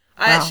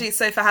Wow.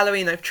 So for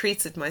Halloween, I've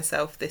treated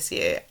myself this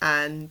year,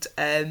 and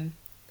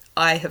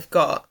I have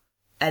got,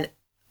 and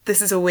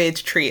this is a weird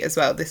treat as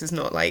well. This is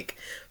not like,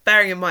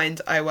 bearing in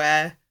mind,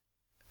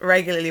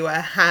 regularly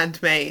wear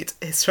handmade,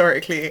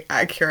 historically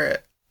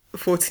accurate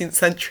 14th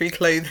century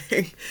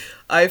clothing.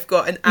 I've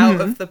got an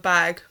out of the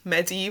bag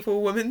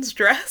medieval woman's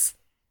dress,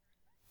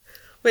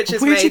 which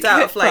is Where'd you made get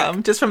out it of like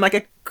from? Just from like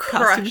a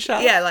costume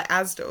shop? yeah, like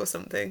Asda or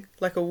something,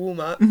 like a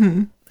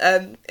Walmart.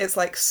 It's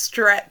like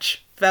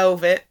stretch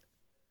velvet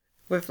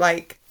with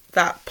like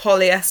that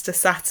polyester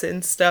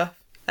satin stuff.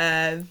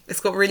 It's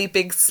got really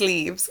big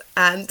sleeves,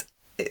 and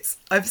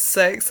I'm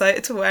so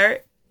excited to wear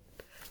it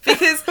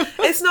because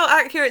it's not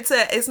accurate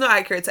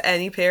to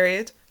any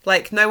period.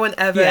 Like no one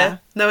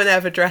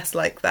ever dressed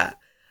like that.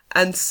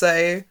 And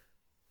so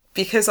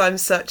because I'm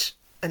such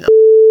an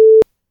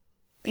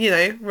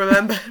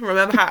remember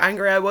how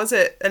angry I was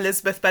at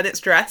Elizabeth Bennet's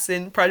dress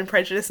in Pride and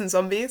Prejudice and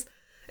Zombies?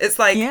 It's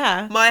like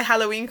my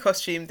Halloween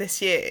costume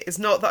this year is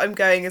not that I'm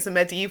going as a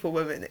medieval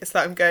woman, it's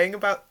that I'm going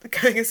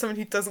as someone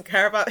who doesn't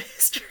care about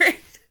history.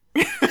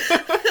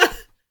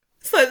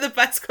 It's like the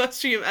best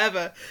costume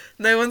ever.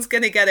 No one's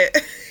gonna get it.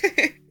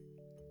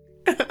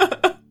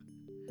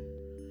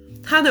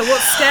 Hannah,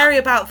 what's scary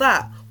about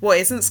that? What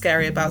isn't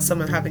scary about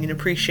someone having an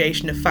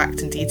appreciation of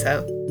fact and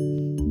detail?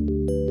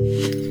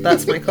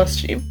 That's my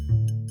costume.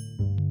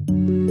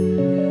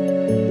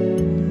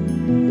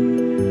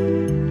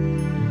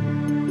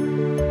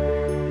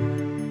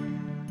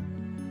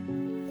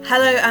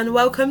 Hello and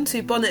welcome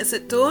to Bonnets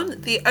at Dawn,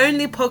 the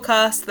only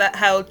podcast that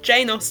held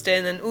Jane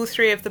Austen and all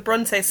three of the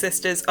Bronte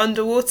sisters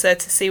underwater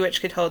to see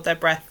which could hold their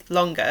breath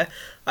longer.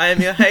 I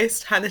am your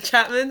host, Hannah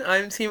Chapman.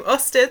 I'm Team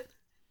Austen.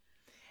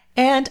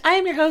 And I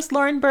am your host,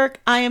 Lauren Burke.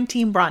 I am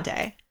Team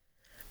Bronte.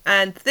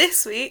 And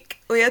this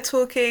week we are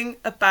talking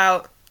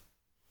about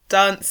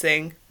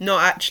dancing,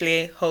 not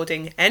actually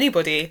holding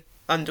anybody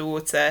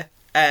underwater.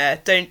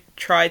 Don't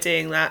try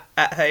doing that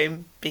at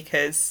home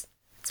because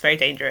it's very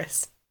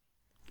dangerous.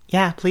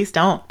 Yeah, please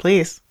don't.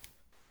 Please.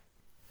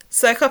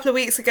 So a couple of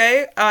weeks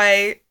ago,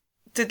 I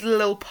did a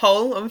little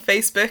poll on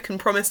Facebook and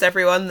promised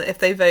everyone that if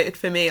they voted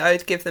for me, I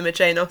would give them a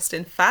Jane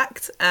Austen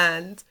fact.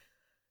 And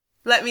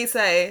let me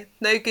say,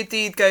 no good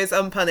deed goes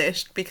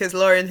unpunished because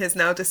Lauren has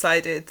now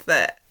decided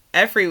that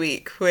every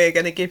week we're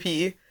going to give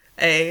you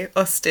a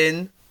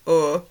Austen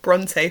or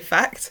Bronte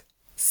fact.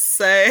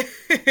 So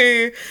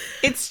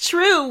it's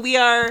true. We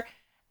are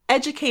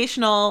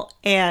educational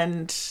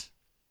and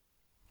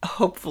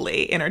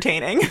hopefully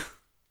entertaining.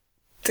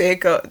 Dear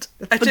God.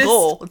 It's the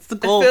goal of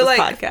this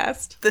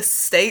podcast. The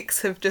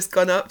stakes have just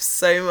gone up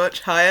so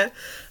much higher.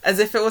 As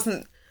if it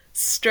wasn't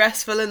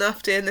stressful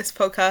enough doing this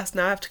podcast,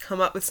 now I have to come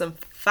up with some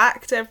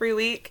fact every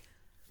week.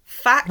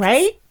 Facts,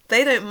 right?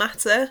 They don't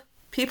matter.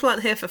 People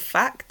aren't here for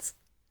facts.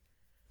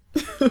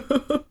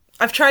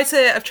 I've tried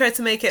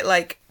to make it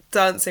like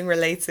dancing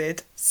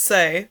related.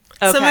 So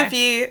Some of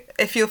you,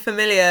 if you're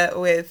familiar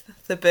with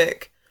the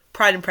book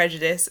Pride and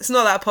Prejudice, it's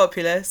not that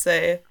popular,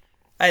 so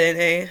I don't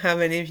know how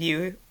many of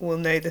you will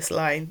know this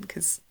line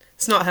because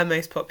it's not her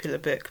most popular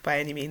book by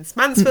any means.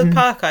 Mansfield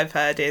Park, I've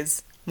heard,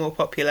 is more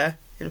popular,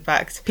 in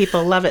fact.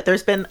 People love it.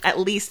 There's been at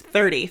least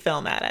 30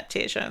 film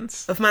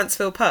adaptations. Of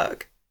Mansfield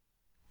Park?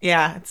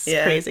 Yeah, it's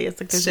crazy.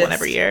 It's like there's one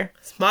every year.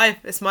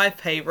 It's my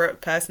favourite,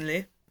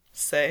 personally.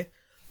 So,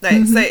 so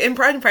in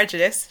Pride and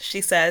Prejudice,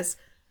 she says,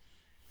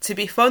 "To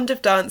be fond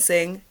of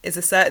dancing is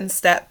a certain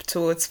step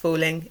towards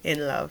falling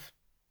in love."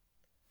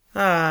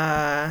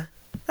 Ah,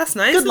 that's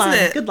nice, isn't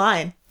it? Good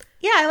line.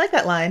 Yeah, I like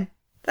that line.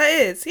 That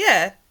is,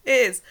 yeah, it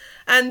is.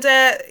 And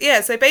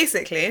so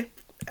basically,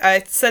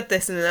 I said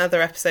this in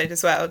another episode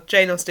as well,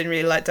 Jane Austen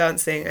really liked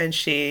dancing and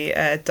she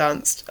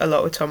danced a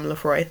lot with Tom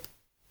Lefroy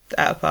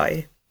at a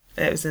party.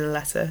 And it was in a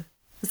letter.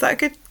 Is that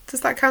good? Does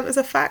that count as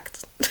a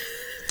fact?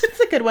 It's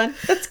a good one.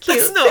 That's cute.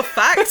 That's not a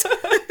fact.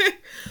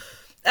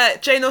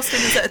 Jane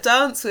Austen was at a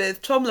dance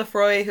with Tom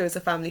Lefroy, who was a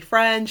family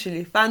friend. She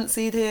really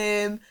fancied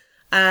him.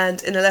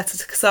 And in a letter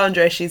to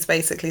Cassandra, she's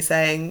basically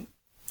saying,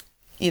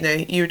 you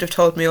would have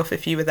told me off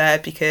if you were there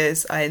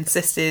because I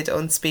insisted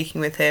on speaking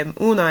with him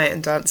all night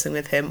and dancing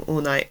with him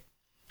all night.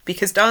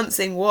 Because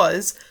dancing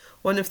was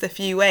one of the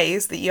few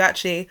ways that you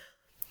actually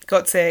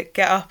got to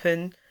get up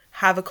and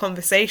have a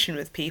conversation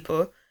with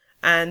people.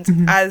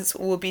 And as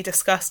will be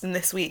discussed in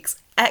this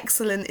week's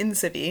excellent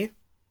interview,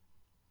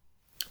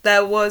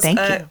 there was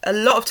a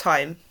lot of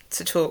time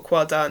to talk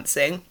while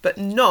dancing, but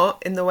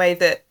not in the way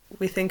that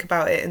we think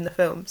about it in the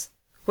films,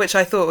 which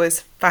I thought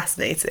was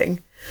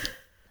fascinating.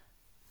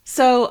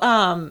 So,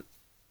 how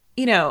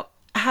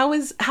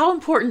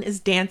important is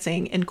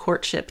dancing in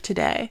courtship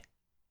today?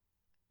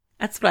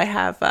 That's what I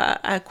have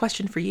a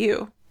question for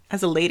you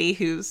as a lady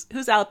who's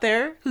out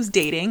there, who's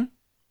dating.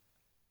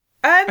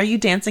 Are you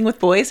dancing with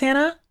boys,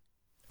 Hannah?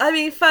 I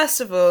mean,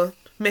 first of all,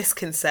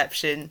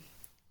 misconception.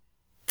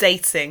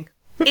 Dating.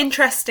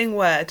 Interesting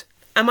word.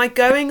 Am I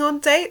going on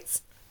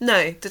dates?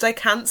 No. Did I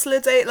cancel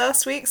a date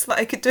last week so that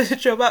I could do a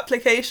job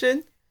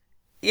application?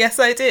 Yes,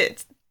 I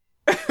did.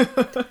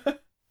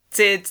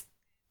 Did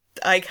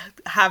I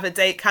have a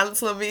date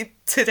cancel on me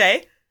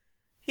today?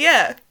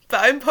 Yeah, but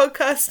I'm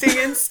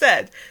podcasting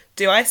instead.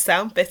 Do I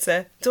sound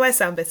bitter?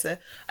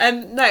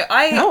 No,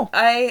 No.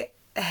 I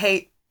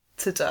hate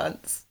to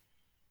dance.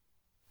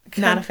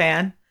 Not a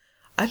fan.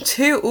 I'm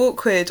too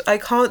awkward. I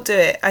can't do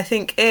it. I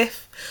think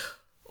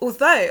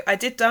although I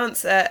did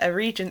dance at a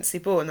Regency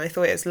ball and I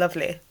thought it was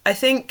lovely, I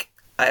think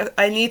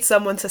I need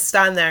someone to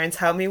stand there and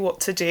tell me what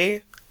to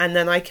do and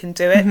then I can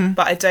do it. Mm-hmm.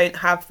 But I don't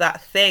have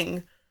that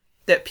thing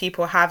that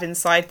people have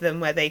inside them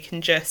where they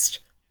can just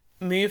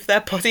move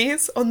their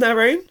bodies on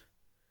their own.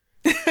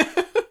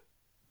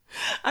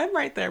 I'm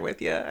right there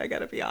with you. I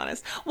gotta be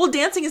honest. Well,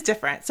 dancing is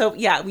different. So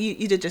yeah,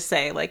 you did just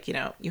say, like, you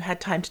know, you had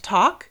time to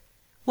talk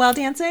while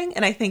dancing.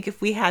 And I think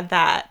if we had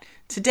that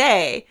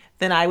today,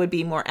 then I would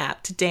be more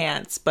apt to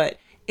dance. But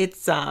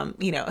it's,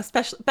 you know,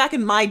 especially back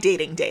in my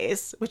dating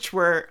days, which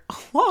were a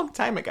long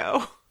time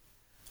ago.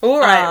 All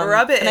right,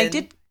 rub it in. I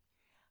did.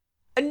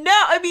 No,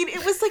 I mean,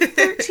 it was like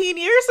 13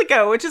 years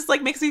ago, which is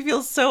like makes me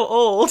feel so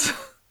old.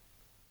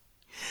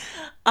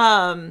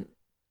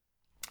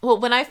 Well,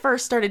 when I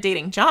first started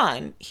dating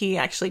John, he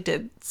actually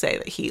did say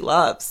that he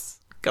loves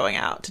going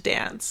out to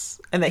dance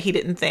and that he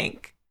didn't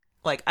think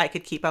like I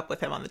could keep up with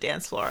him on the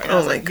dance floor. And I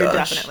was like, you're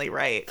definitely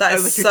right.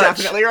 You're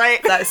definitely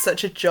right. That is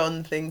such a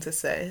John thing to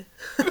say.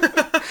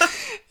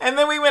 And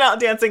then we went out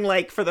dancing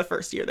like for the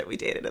first year that we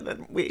dated, and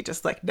then we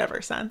just like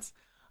never since.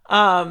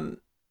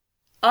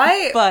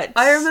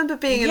 I remember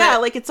being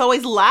like it's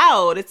always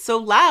loud. It's so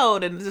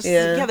loud, and just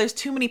there's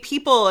too many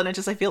people, and I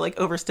feel like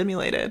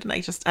overstimulated, and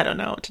I don't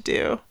know what to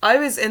do. I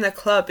was in a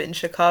club in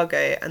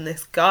Chicago, and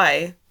this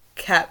guy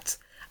kept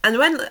and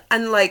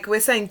we're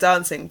saying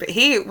dancing, but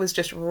he was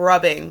just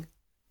rubbing,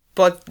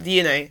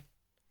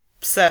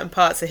 certain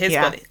parts of his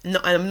body.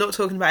 I'm not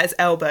talking about his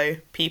elbow,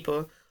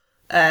 people,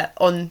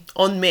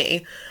 on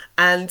me.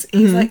 And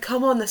he's like,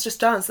 come on, let's just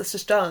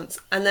dance.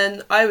 And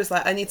then I was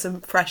like, I need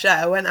some fresh air.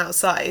 I went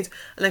outside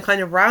and then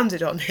kind of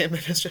rounded on him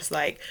and was just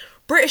like,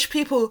 British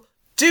people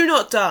do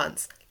not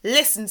dance.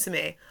 Listen to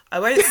me. I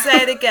won't say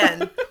it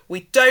again.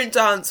 We don't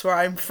dance where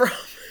I'm from.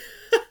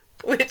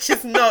 Which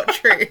is not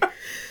true.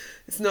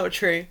 It's not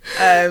true.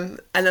 And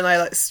then I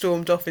like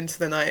stormed off into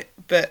the night.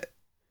 But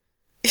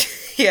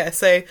yeah,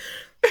 so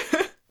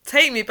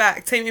take me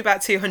back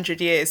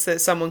 200 years so that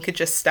someone could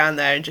just stand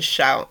there and just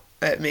shout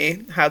at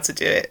me how to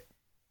do it.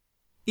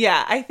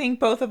 Yeah, I think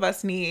both of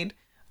us need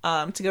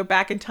to go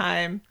back in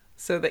time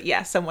so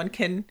that, someone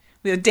can,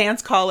 the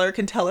dance caller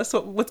can tell us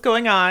what's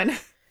going on.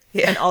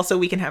 Yeah. And also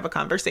we can have a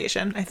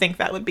conversation. I think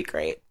that would be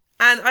great.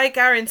 And I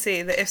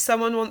guarantee that if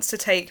someone wants to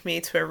take me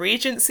to a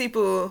Regency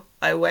ball,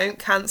 I won't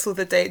cancel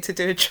the date to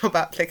do a job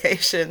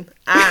application.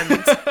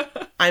 And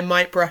I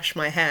might brush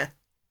my hair.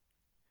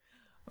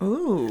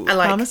 Ooh, and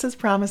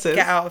promises.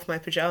 Get out of my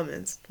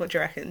pajamas. What do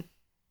you reckon?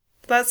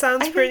 That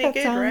sounds pretty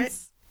good, right?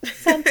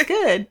 Sounds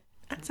good.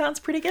 That sounds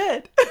pretty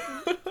good.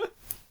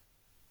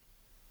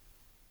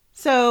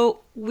 So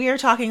we're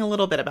talking a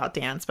little bit about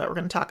dance, but we're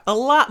going to talk a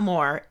lot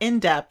more in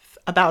depth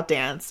about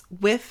dance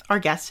with our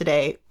guest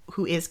today,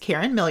 who is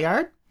Karen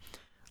Millyard.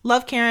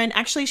 Love Karen.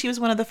 Actually, she was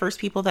one of the first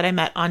people that I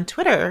met on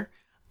Twitter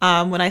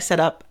when I set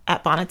up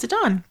at Bonnets at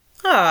Dawn.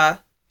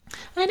 Ah,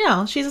 I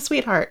know. She's a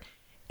sweetheart.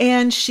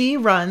 And she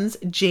runs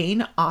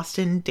Jane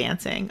Austen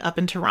Dancing up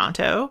in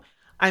Toronto.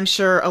 I'm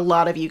sure a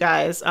lot of you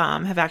guys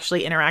have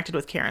actually interacted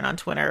with Karen on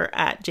Twitter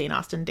at Jane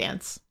Austen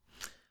Dance.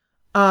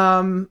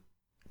 Karen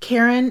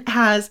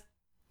has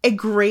a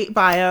great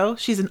bio.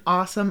 She's an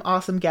awesome,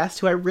 awesome guest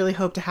who I really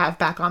hope to have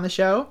back on the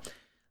show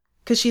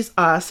because she's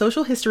a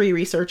social history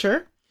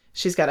researcher.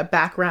 She's got a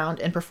background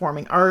in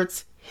performing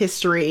arts,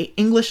 history,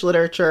 English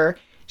literature.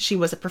 She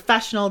was a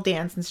professional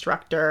dance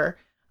instructor.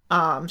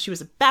 She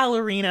was a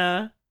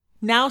ballerina.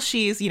 Now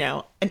she's,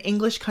 an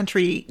English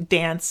country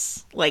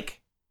dance,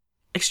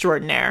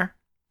 extraordinaire.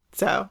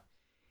 So,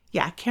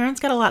 yeah, Karen's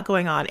got a lot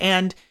going on.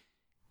 And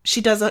she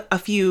does a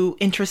few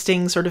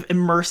interesting sort of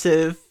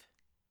immersive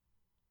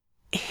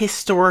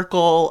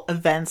historical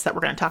events that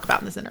we're going to talk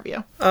about in this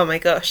interview. Oh my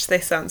gosh, they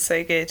sound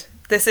so good.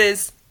 This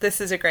is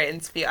a great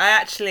interview. I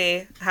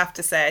actually have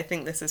to say, I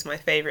think this is my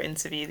favourite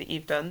interview that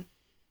you've done.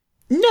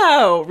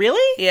 No,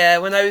 really? Yeah,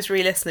 when I was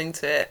re-listening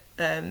to it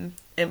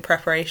in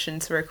preparation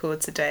to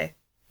record today.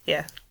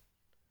 Yeah.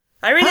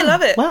 I really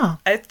love it. Wow.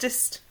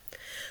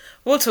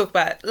 We'll talk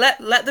about it.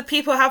 Let the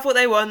people have what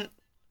they want.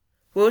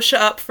 We'll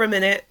shut up for a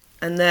minute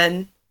and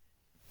then,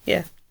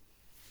 yeah.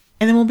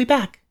 And then we'll be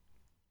back.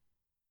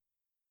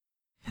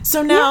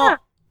 So now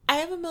I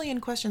have a million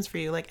questions for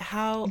you.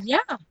 How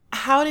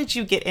did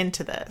you get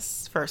into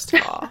this, first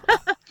of all?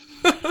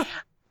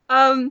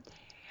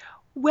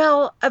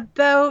 Well,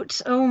 about,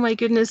 oh my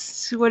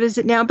goodness, what is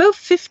it now? About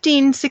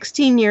 15,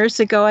 16 years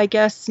ago, I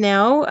guess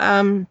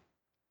now,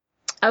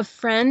 a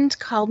friend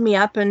called me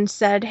up and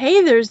said,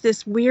 hey, there's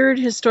this weird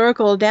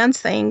historical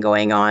dance thing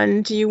going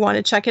on. Do you want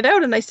to check it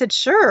out? And I said,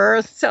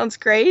 sure, sounds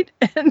great.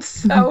 And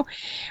so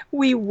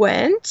we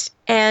went,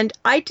 and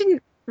I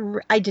didn't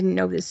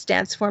know this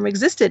dance form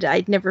existed.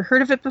 I'd never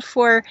heard of it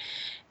before.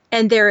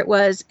 And there it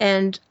was.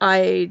 And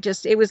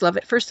it was love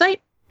at first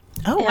sight.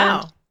 Oh,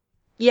 wow.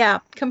 Yeah,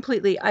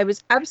 completely. I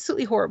was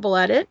absolutely horrible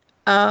at it.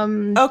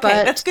 Okay, but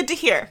that's good to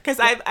hear because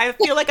I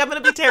feel like I'm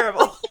going to be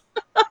terrible.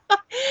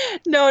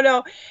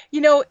 no.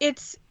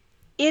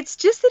 It's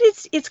just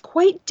that it's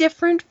quite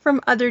different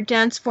from other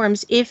dance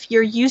forms. If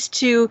you're used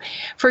to,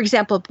 for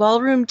example,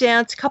 ballroom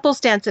dance, couples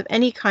dance of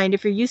any kind,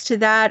 if you're used to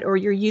that, or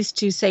you're used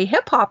to, say,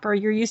 hip hop, or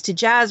you're used to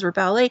jazz or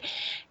ballet,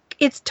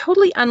 it's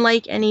totally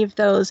unlike any of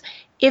those.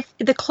 If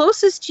the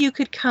closest you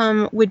could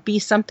come would be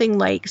something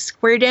like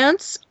square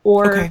dance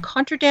or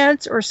contra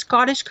dance or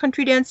Scottish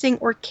country dancing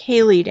or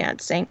Ceilidh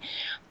dancing.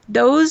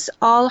 Those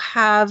all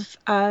have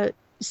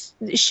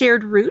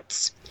shared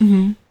roots.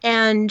 Mm-hmm.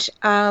 And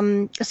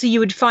so you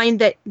would find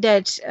that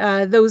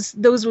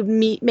those would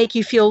make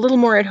you feel a little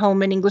more at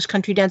home in English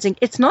country dancing.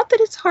 It's not that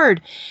it's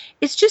hard.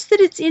 It's just that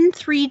it's in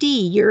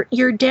 3D.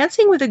 You're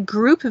dancing with a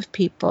group of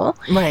people.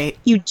 Right.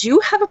 You do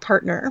have a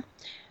partner,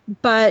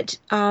 but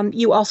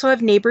you also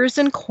have neighbors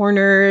and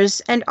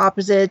corners and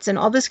opposites and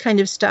all this kind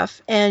of stuff.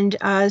 And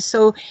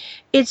so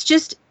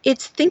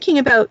it's thinking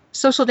about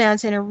social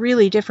dance in a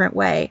really different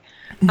way.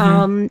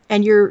 Mm-hmm.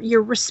 And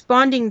you're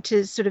responding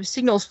to sort of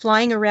signals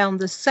flying around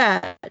the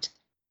set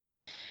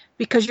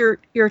because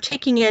you're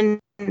taking in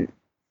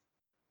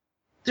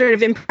sort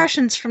of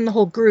impressions from the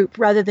whole group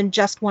rather than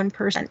just one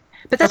person.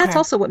 But that's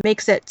also what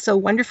makes it so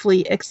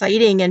wonderfully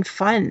exciting and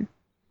fun.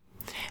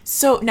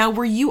 So now,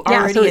 were you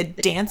already a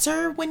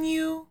dancer when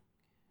your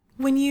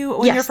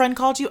friend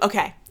called you?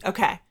 Okay,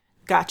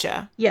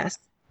 gotcha. Yes,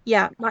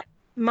 yeah.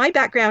 My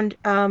background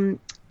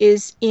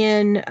is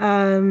in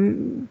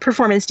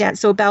performance dance,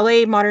 so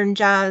ballet, modern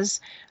jazz,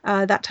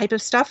 that type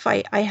of stuff.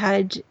 I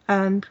had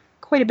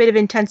quite a bit of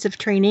intensive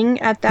training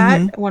at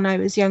that when I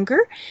was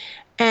younger,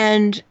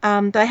 and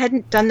I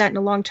hadn't done that in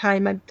a long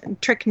time. I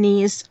trick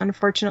knees,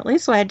 unfortunately,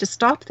 so I had to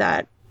stop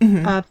that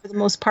for the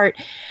most part.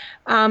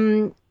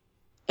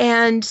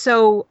 And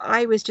so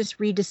I was just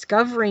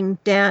rediscovering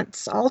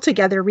dance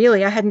altogether,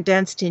 really. I hadn't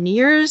danced in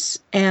years,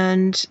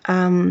 and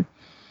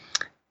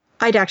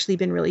I'd actually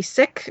been really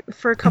sick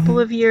for a couple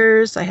of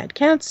years. I had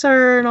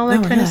cancer and all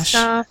that kind of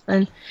stuff.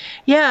 And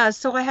yeah,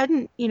 so I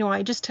hadn't,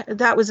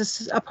 that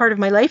was a part of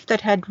my life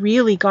that had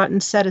really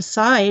gotten set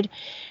aside.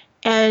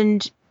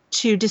 And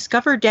to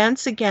discover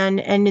dance again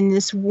and in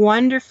this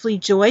wonderfully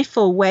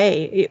joyful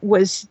way, it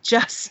was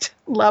just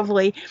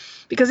lovely,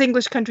 because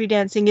English country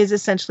dancing is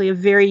essentially a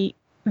very,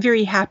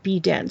 very happy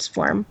dance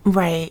form.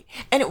 Right.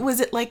 And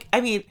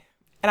and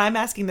I'm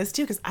asking this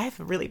too because I have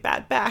a really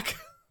bad back.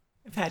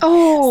 I've had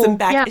some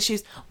back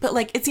issues, but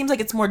it seems like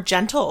it's more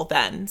gentle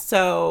then.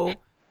 So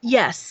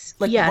yes,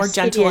 more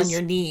gentle on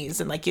your knees,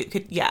 and you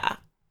could,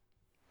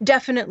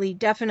 definitely.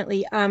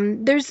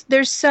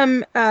 There's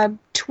some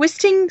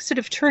twisting, sort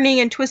of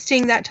turning and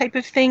twisting, that type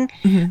of thing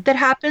that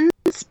happens,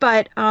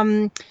 but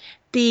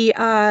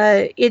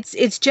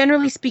it's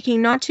generally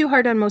speaking not too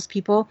hard on most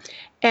people,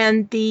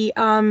 and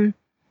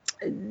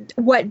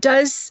what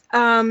does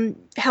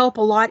help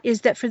a lot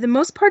is that for the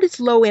most part it's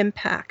low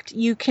impact.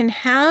 You can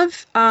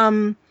have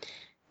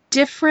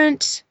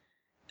different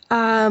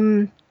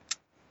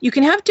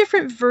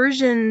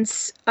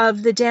versions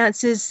of the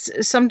dances.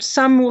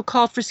 Some will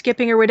call for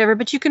skipping or whatever,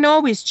 but you can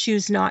always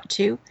choose not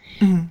to,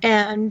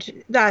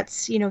 and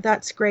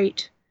that's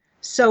great.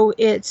 So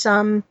it's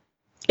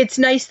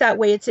nice that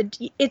way.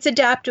 It's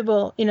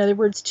adaptable, in other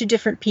words, to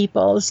different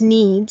people's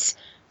needs.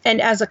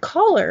 And as a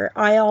caller,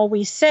 I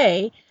always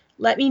say,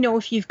 let me know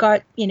if you've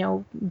got,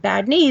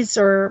 bad knees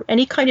or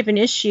any kind of an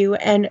issue,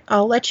 and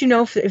I'll let you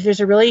know if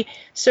there's a really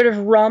sort of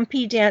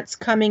rompy dance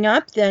coming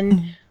up,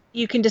 then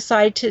you can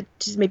decide to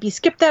maybe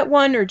skip that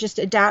one or just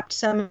adapt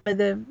some of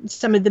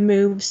the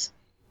moves.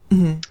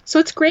 So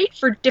it's great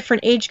for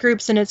different age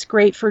groups, and it's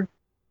great for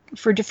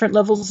different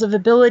levels of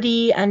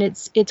ability, and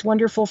it's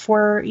wonderful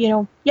for,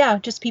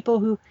 just people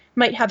who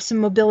might have some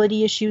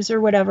mobility issues or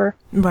whatever.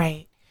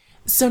 Right.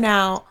 So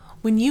now,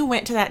 when you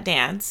went to that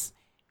dance,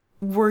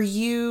 were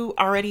you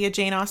already a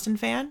Jane Austen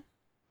fan?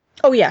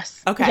 Oh,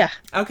 yes. Okay. Yeah.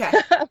 Okay.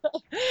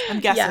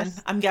 I'm guessing.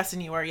 Yes. I'm guessing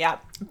you were. Yeah.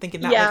 I'm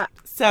thinking that. Yeah.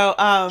 So,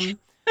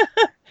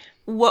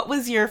 what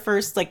was your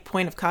first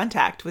point of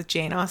contact with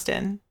Jane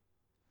Austen?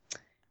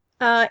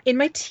 In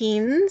my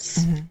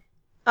teens,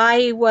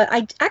 I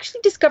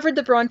actually discovered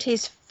the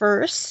Brontes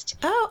first.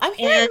 Oh, I'm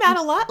hearing that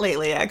a lot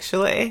lately,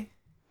 actually.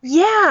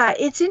 Yeah,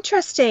 it's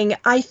interesting.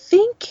 I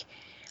think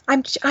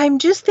I'm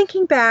just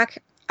thinking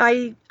back.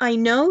 I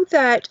know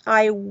that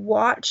I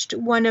watched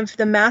one of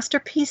the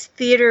Masterpiece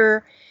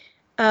Theatre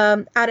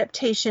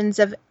adaptations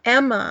of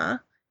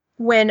Emma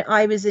when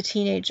I was a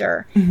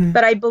teenager,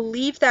 but I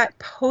believe that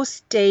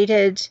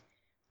post-dated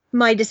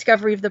my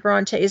discovery of the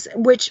Brontes,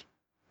 which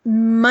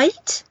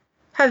might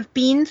have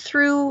been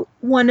through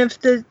one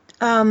of the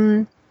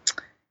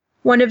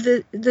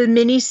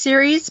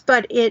mini-series,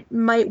 but it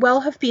might well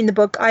have been the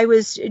book. I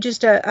was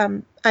just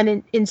an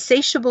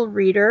insatiable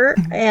reader,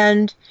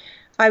 and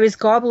I was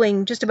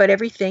gobbling just about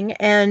everything.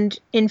 And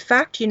in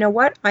fact, you know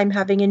what? I'm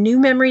having a new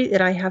memory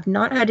that I have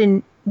not had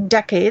in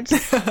decades.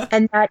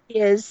 And that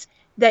is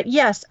that,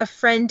 yes, a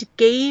friend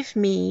gave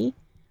me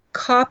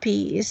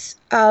copies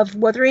of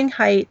Wuthering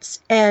Heights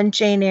and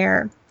Jane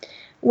Eyre.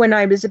 when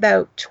I was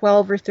about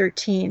 12 or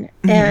 13,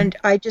 and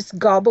I just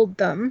gobbled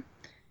them.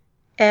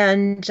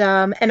 And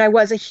I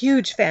was a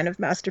huge fan of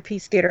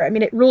Masterpiece Theater. I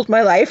mean, it ruled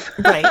my life.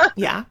 Right.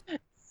 Yeah.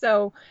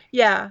 So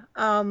yeah,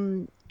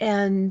 so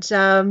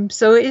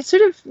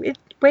it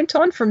went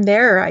on from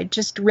there. I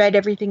just read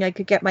everything I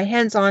could get my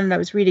hands on, and I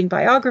was reading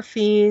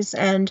biographies,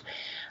 and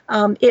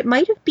it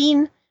might have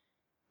been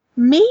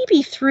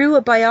maybe through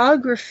a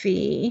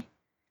biography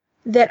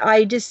that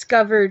I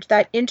discovered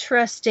that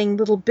interesting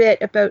little bit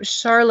about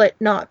Charlotte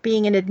not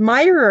being an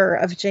admirer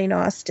of Jane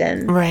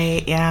Austen.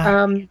 Right,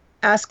 yeah.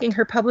 Asking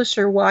her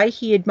publisher why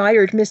he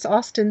admired Miss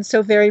Austen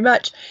so very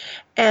much.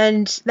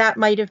 And that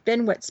might have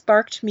been what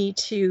sparked me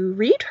to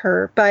read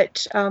her.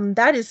 But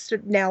that is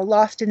now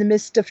lost in the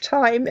mist of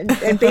time.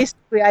 And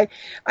basically,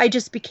 I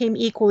just became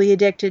equally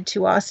addicted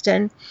to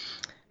Austen.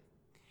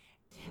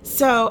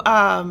 So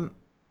I'm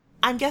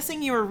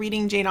guessing you were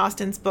reading Jane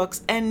Austen's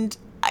books. And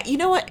you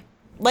know what?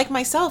 Like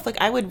myself, like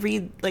I would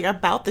read like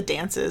about the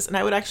dances, and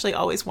I would actually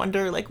always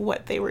wonder like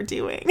what they were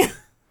doing.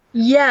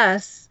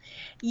 Yes,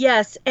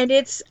 and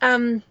it's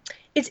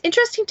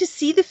interesting to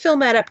see the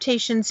film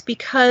adaptations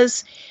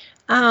because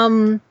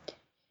they're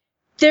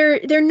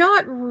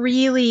not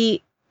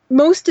really,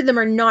 most of them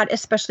are not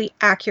especially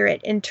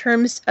accurate in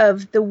terms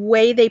of the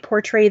way they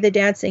portray the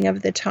dancing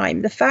of the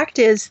time. The fact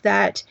is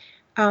that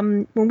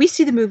when we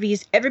see the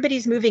movies,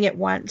 everybody's moving at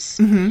once,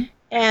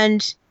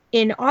 and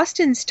in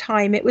Austen's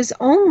time, it was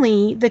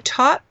only the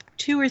top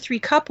 2 or 3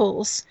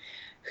 couples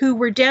who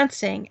were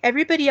dancing.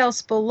 Everybody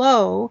else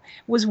below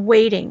was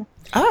waiting.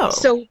 Oh.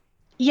 So,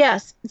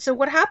 yes. So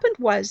what happened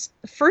was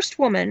the first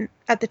woman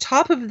at the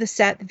top of the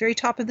set, the very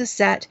top of the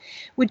set,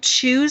 would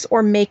choose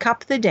or make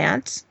up the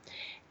dance,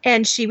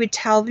 and she would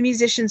tell the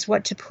musicians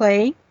what to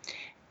play,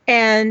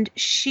 and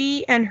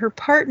she and her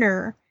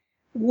partner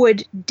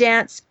would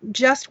dance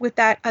just with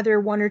that other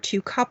 1 or 2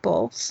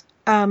 couples.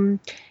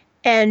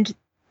 And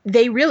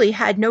they really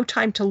had no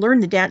time to learn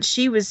the dance.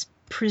 She was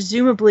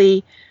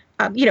presumably,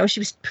 she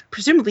was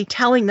presumably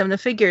telling them the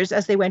figures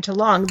as they went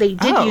along. They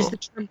did use the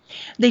term.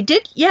 They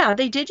did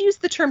use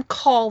the term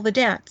 "call the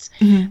dance"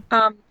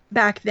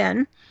 back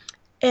then,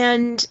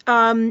 and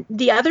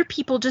the other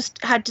people just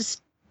had to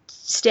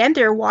stand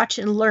there, watch,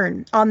 and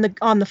learn on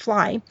the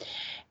fly.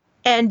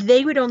 And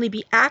they would only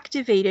be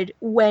activated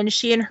when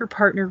she and her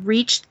partner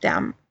reached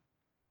them.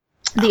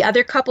 The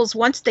other couples,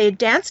 once they had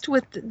danced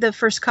with the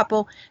first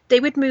couple, they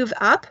would move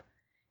up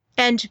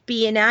and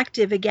be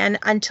inactive again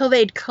until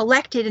they'd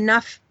collected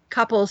enough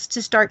couples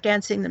to start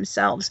dancing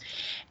themselves.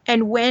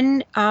 And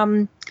when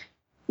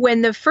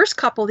the first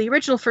couple, the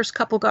original first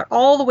couple, got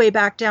all the way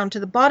back down to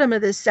the bottom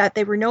of the set,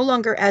 they were no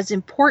longer as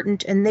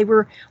important, and they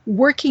were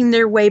working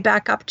their way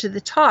back up to the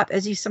top,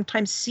 as you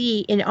sometimes see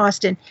in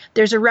Austen.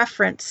 There's a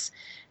reference.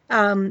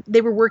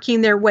 They were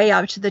working their way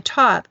up to the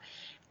top.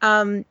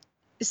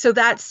 So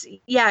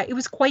it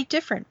was quite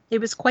different.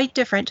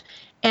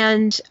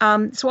 And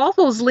so all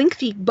those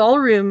lengthy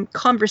ballroom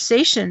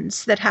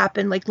conversations that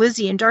happened, like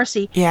Lizzie and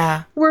Darcy,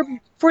 were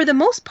for the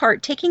most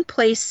part taking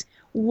place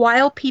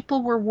while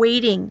people were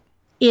waiting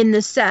in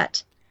the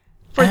set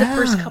for the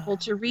first couple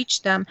to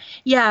reach them.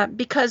 Yeah,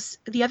 because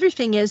the other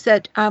thing is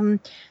that the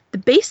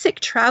basic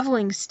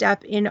traveling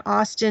step in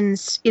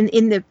Austen's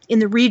in the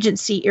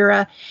Regency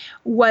era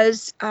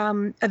was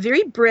a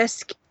very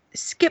brisk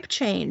skip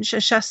change, a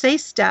chassé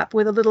step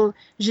with a little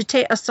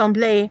jeté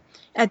assemblé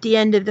at the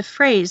end of the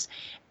phrase.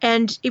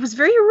 And it was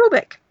very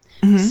aerobic.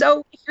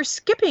 So if you're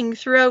skipping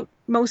throughout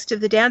most of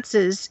the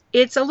dances,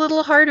 it's a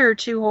little harder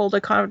to hold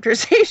a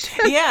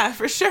conversation. Yeah,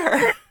 for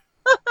sure.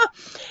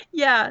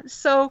 Yeah.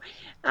 So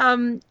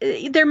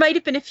there might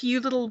have been a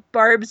few little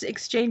barbs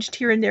exchanged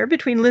here and there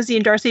between Lizzie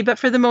and Darcy, but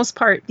for the most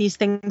part, these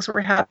things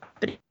were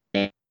happening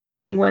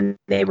when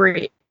they were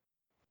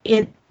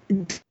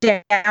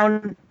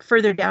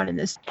further down in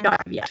this, not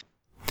yet.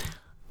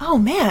 Oh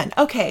man.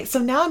 Okay. So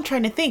now I'm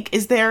trying to think,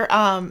 is there,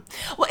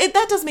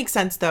 that does make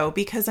sense though,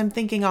 because I'm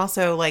thinking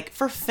also like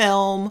for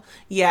film,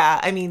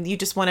 I mean, you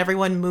just want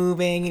everyone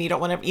moving and you don't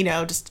want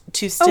to, just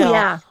too still. Oh,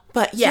 yeah.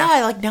 But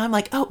like now I'm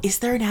like, is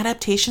there an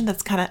adaptation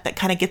that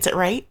kind of gets it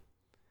right?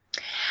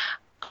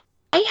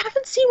 I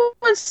haven't seen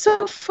one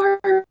so far,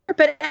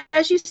 but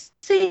as you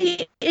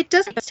say, it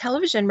doesn't have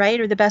television, right?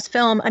 Or the best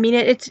film. I mean,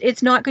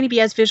 it's not going to be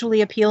as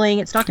visually appealing.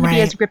 It's not going to be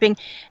as gripping.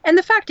 And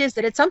the fact is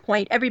that at some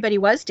point, everybody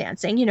was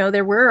dancing.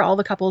 There were all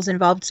the couples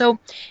involved. So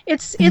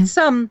it's just,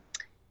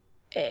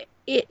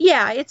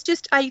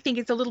 I think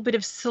it's a little bit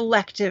of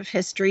selective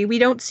history. We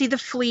don't see the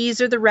fleas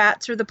or the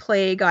rats or the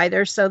plague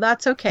either. So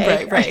that's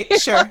okay. Right.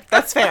 Sure.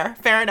 That's fair.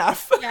 Fair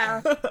enough.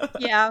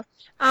 Yeah.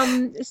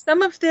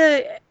 Some of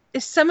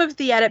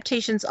the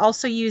adaptations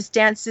also use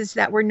dances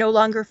that were no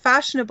longer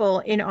fashionable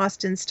in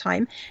Austen's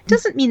time.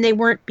 Doesn't mean they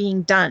weren't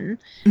being done.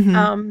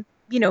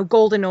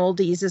 Golden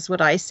oldies is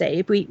what I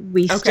say.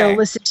 We still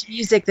listen to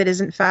music that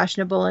isn't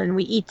fashionable, and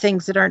we eat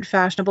things that aren't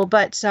fashionable.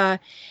 But So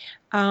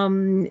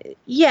some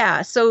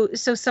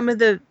of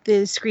the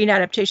screen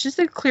adaptations,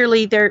 that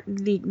clearly the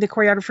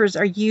choreographers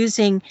are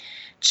using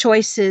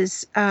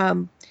choices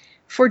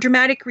for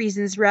dramatic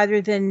reasons rather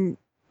than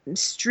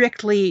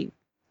strictly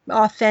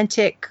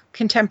authentic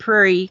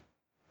contemporary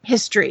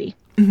history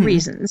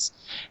reasons.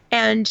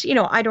 And,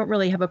 I don't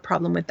really have a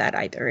problem with that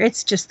either.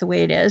 It's just the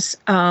way it is.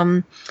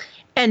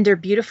 And they're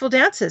beautiful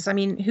dances. I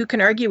mean, who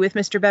can argue with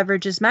Mr.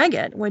 Beveridge's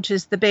Maggot, which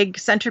is the big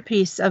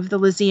centerpiece of the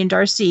Lizzie and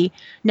Darcy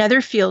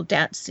Netherfield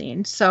dance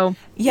scene. So,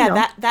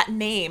 yeah, that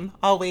name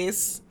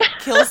always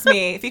kills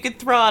me. If you could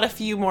throw out a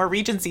few more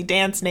Regency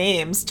dance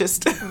names,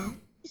 just.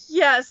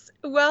 Yes.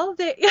 Well,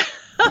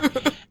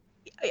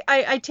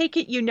 I take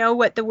it you know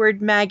what the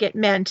word maggot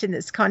meant in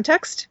this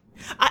context?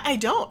 I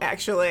don't,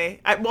 actually.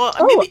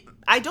 Maybe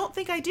I don't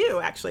think I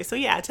do, actually. So,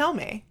 yeah, tell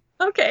me.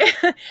 Okay.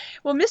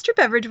 Well, Mr.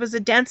 Beveridge was a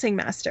dancing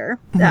master.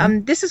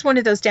 This is one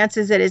of those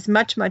dances that is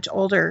much, much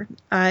older,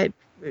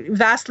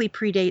 vastly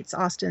predates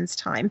Austen's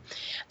time.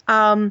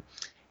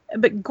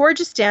 But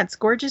gorgeous dance,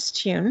 gorgeous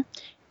tune.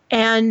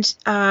 And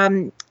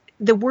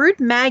the word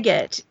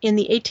maggot in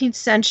the 18th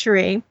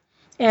century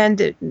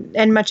and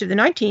much of the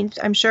 19th,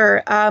 I'm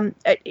sure,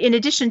 in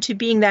addition to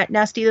being that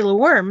nasty little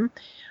worm,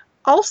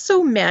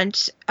 also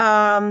meant,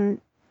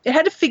 it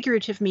had a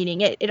figurative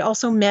meaning. It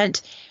also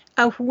meant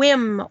a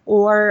whim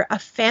or a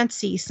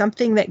fancy,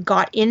 something that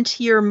got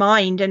into your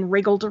mind and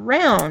wriggled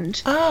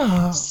around.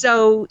 Oh.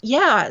 So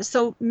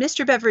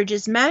Mr.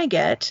 Beveridge's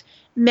Maggot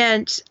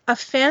meant a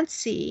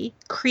fancy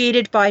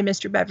created by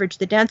Mr. Beveridge,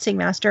 the dancing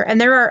master. And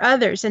there are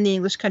others in the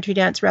English country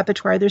dance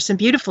repertoire. There's some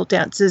beautiful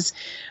dances,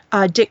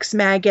 Dick's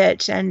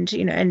Maggot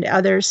and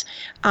others.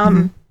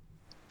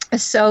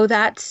 So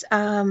that's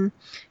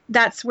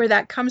where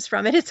that comes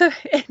from. And it's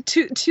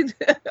to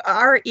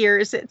our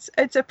ears,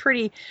 it's a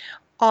pretty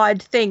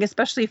odd thing,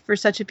 especially for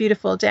such a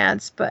beautiful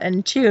dance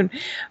and tune.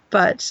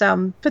 But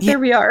there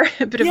we are,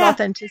 a bit of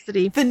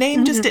authenticity. The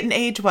name just didn't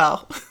age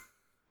well.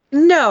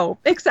 No,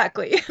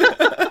 exactly.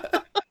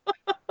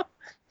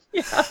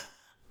 Yeah.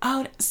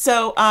 Oh,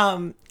 so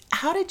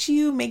how did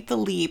you make the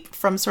leap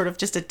from sort of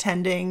just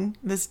attending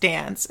this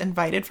dance,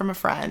 invited from a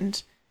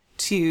friend,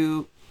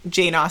 to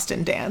Jane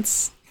Austen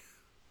dance?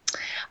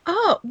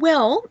 Oh,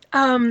 well,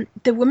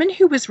 the woman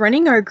who was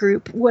running our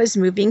group was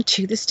moving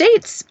to the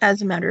States,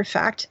 as a matter of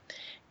fact.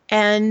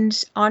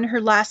 And on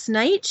her last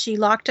night, she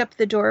locked up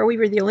the door. We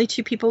were the only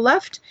two people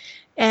left.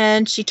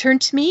 And she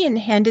turned to me and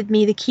handed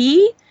me the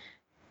key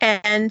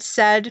and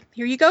said,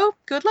 "Here you go.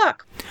 Good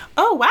luck."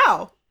 Oh,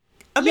 wow.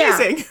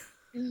 Amazing.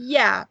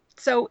 Yeah.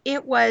 So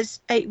it was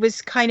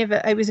kind of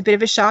it was a bit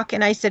of a shock.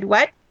 And I said,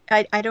 "What?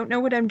 I don't know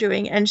what I'm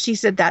doing." And she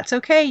said, "That's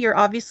okay. You're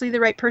obviously the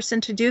right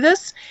person to do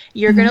this.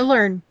 You're going to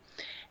learn."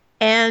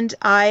 And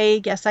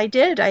I guess I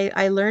did.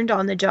 I learned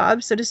on the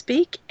job, so to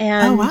speak.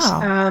 And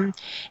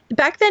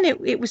back then,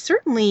 it was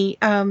certainly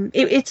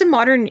it's a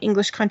modern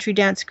English country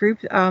dance group.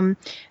 So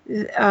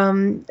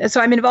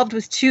I'm involved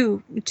with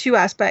two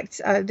aspects: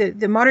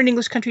 the modern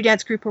English country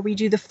dance group, where we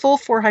do the full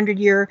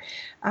 400-year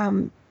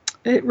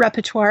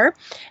repertoire,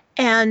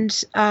 and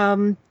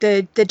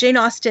the Jane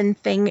Austen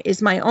thing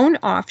is my own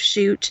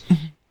offshoot,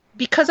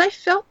 because I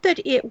felt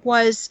that it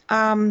was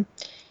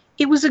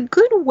a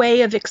good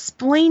way of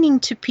explaining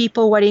to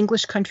people what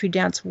English country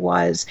dance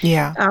was.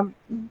 Yeah.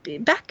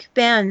 Back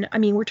then, I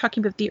mean, we're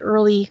talking about the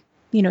early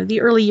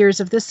years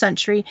of this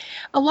century.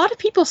 A lot of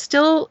people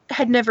still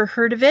had never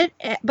heard of it,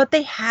 but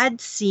they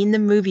had seen the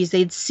movies.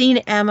 They'd seen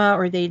Emma,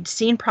 or they'd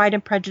seen Pride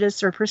and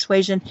Prejudice or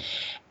Persuasion,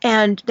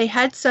 and they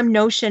had some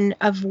notion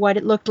of what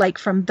it looked like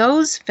from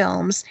those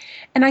films.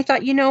 And I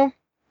thought,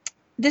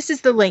 this is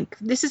the link.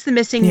 This is the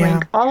missing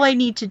link. All I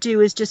need to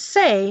do is just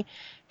say,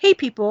 "Hey,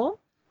 people,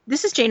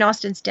 this is Jane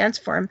Austen's dance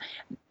form."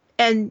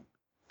 And,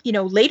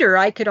 later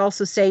I could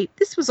also say,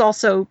 this was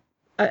also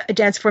a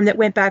dance form that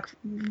went back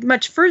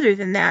much further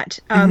than that.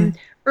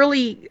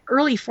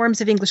 Early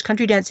forms of English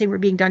country dancing were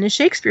being done in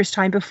Shakespeare's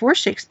time, before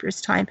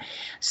Shakespeare's time.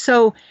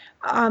 So,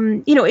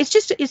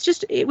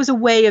 it was a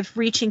way of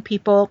reaching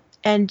people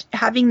and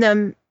giving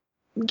them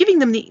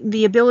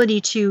the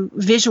ability to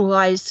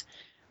visualize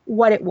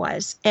what it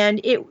was.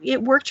 And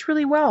it worked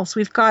really well. So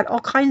we've got all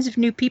kinds of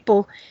new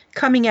people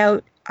coming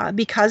out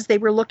because they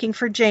were looking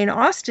for Jane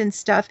Austen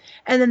stuff,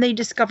 and then they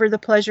discover the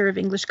pleasure of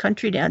English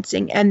country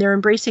dancing, and they're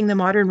embracing the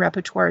modern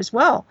repertoire as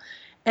well.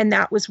 And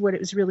that was what it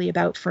was really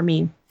about for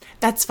me.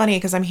 That's funny,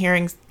 because I'm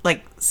hearing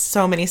like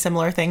so many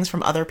similar things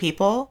from other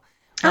people.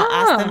 I'll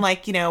ask them,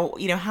 like,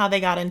 how they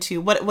got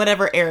into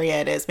whatever area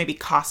it is, maybe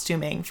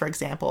costuming, for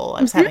example.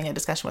 I was having a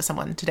discussion with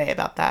someone today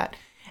about that.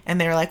 And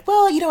they were like,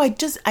 well,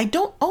 I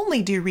don't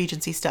only do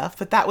Regency stuff,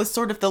 but that was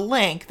sort of the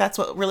link. That's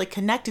what really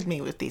connected me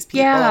with these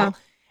people. Yeah.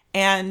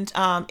 And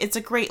it's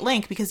a great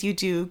link, because you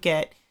do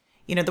get,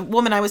 the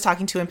woman I was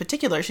talking to in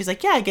particular, she's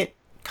like, yeah, I get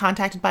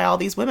contacted by all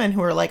these women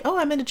who are like, oh,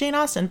 I'm into Jane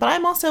Austen, but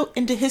I'm also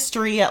into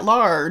history at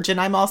large. And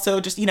I'm also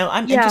just,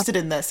 I'm interested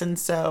in this. And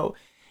so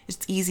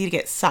it's easy to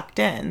get sucked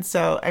in.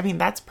 So, I mean,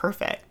 that's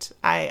perfect.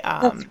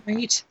 That's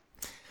great.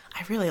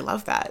 I really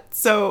love that.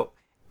 So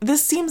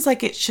this seems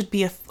like it should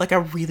be a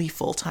really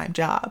full-time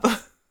job.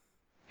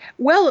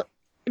 Well,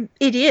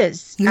 it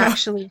is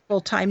actually a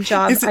full-time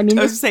job. I was going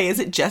to say, is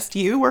it just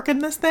you working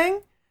this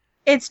thing?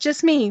 It's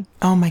just me.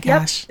 Oh my Yep,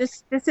 gosh.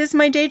 this is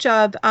my day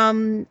job.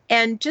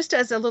 And just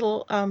as a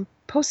little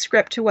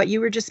postscript to what you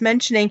were just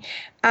mentioning,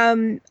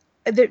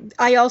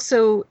 I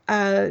also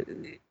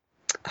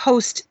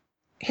host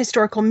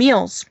historical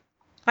meals.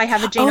 I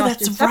have a Jane Oh,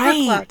 Austen that's supper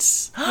club.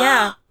 right.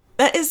 Yeah.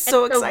 That is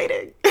so And so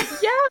exciting.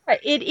 yeah,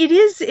 it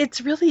is.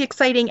 It's really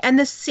exciting. And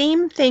the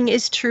same thing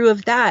is true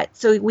of that.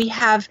 So we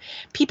have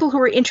people who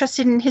are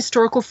interested in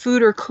historical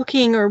food or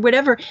cooking or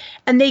whatever,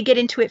 and they get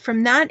into it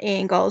from that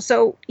angle.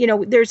 So,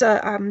 there's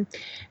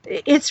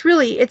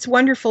it's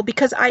wonderful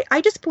because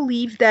I just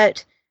believe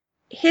that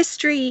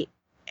history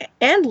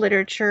and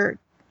literature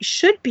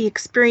should be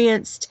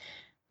experienced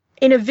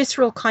in a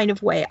visceral kind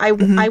of way. I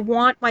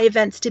want my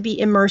events to be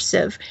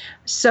immersive.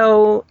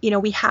 So,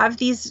 we have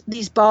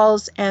these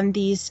balls and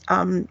these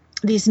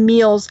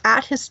meals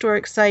at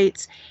historic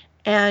sites,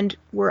 and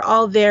we're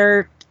all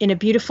there in a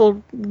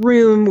beautiful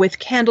room with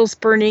candles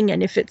burning,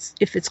 and if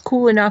it's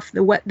cool enough,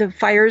 the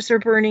fires are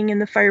burning in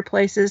the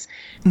fireplaces.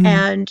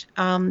 And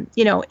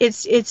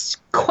it's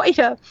quite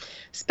a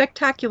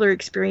spectacular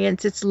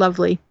experience. It's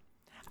lovely.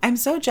 I'm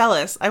so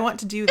jealous. I want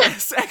to do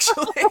this,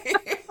 actually.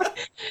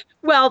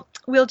 Well,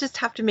 we'll just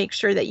have to make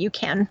sure that you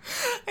can.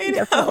 I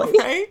know, Definitely.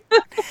 right?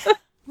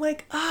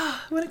 Like, I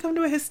want to come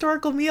to a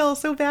historical meal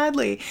so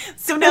badly.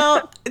 So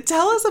now,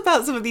 tell us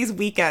about some of these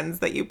weekends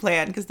that you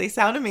plan, because they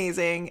sound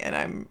amazing, and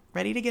I'm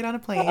ready to get on a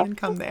plane and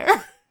come there.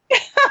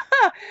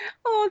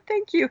 Oh,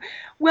 thank you.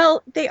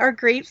 Well, they are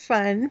great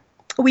fun.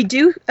 We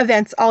do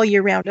events all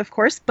year round, of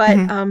course, but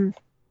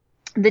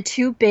the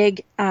two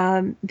big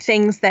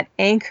things that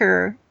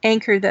anchor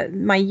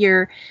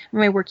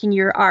my working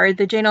year are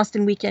the Jane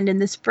Austen weekend in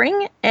the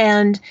spring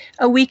and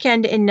a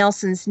weekend in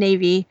Nelson's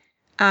Navy,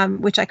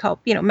 which I call,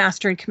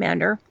 Master and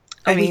Commander,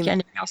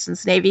 weekend in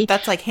Nelson's Navy.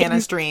 That's like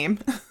Hannah's dream.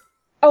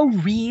 Oh,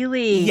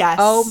 really?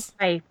 Yes.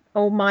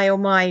 Oh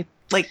my.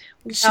 Like,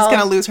 she's going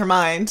to lose her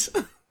mind.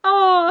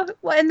 Oh,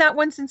 well, and that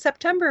one's in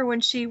September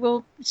when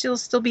she'll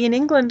still be in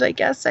England, I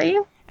guess, eh?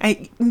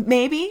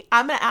 Maybe.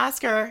 I'm going to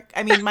ask her.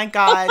 I mean, my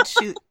God,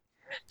 she's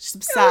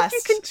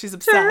obsessed. She's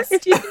obsessed.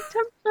 If you can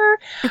tempt her.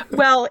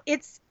 Well,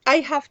 I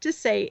have to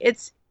say,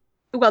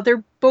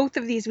 they're both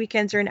of these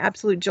weekends are an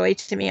absolute joy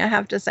to me. I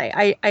have to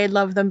say, I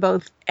love them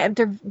both.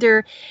 And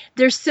they're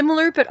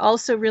similar, but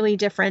also really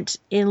different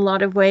in a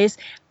lot of ways.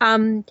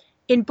 In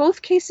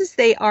both cases,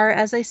 they are,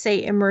 as I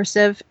say,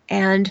 immersive,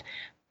 and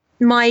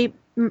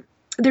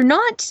they're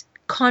not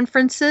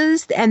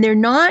conferences, and they're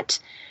not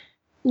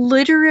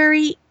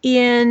literary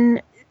in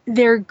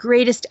their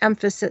greatest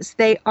emphasis.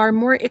 They are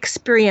more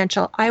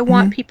experiential. I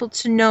want people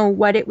to know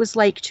what it was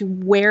like to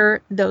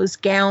wear those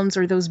gowns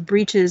or those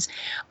breeches.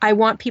 I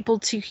want people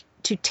to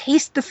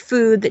taste the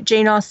food that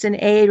Jane Austen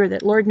ate or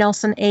that Lord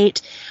Nelson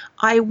ate.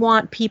 I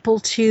want people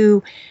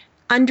to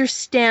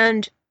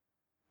understand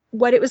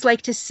what it was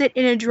like to sit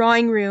in a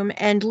drawing room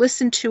and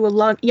listen to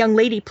a young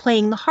lady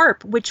playing the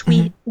harp, which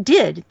we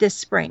did this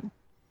spring.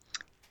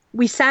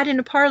 We sat in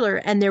a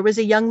parlor and there was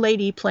a young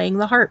lady playing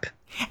the harp.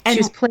 And she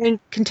was playing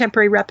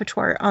contemporary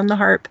repertoire on the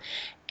harp.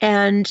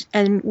 And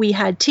we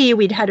had tea.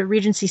 We'd had a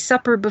Regency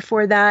supper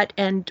before that.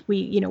 And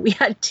we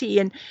had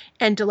tea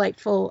and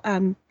delightful,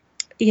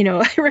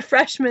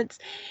 refreshments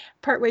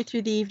partway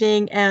through the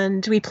evening.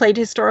 And we played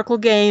historical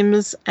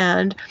games.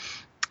 And,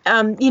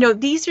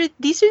 these are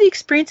the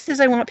experiences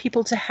I want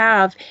people to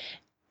have.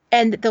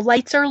 And the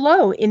lights are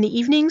low. In the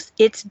evenings,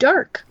 it's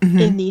dark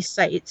in these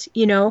sites.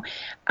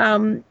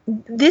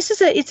 This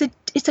is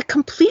it's a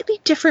completely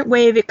different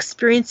way of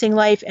experiencing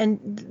life. And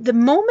the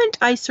moment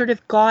I sort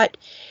of got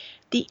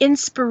the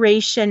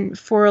inspiration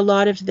for a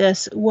lot of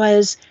this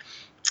was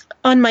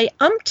on my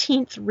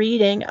umpteenth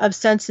reading of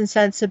Sense and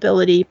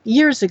Sensibility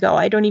years ago.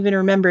 I don't even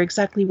remember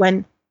exactly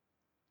when.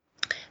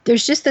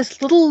 There's just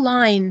this little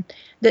line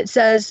that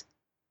says,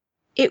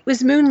 "It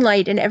was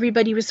moonlight and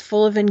everybody was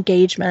full of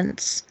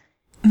engagements."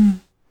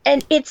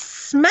 And it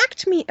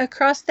smacked me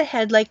across the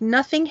head like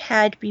nothing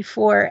had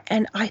before.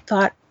 And I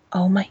thought,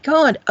 oh my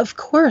God, of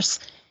course,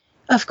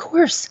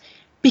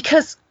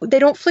 because they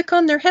don't flick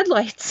on their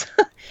headlights.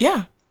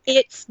 Yeah.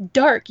 It's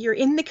dark. You're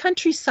in the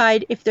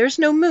countryside. If there's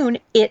no moon,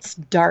 it's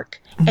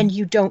dark and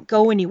you don't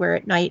go anywhere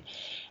at night.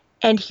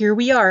 And here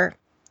we are.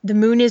 The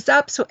moon is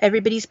up. So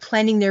everybody's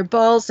planning their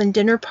balls and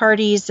dinner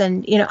parties.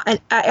 And,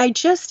 it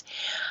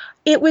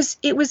was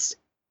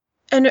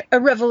a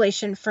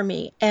revelation for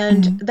me.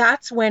 And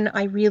that's when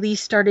I really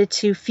started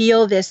to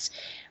feel this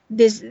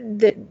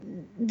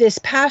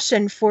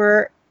passion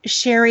for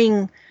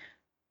sharing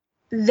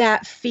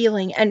that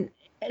feeling. And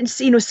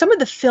some of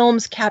the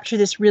films capture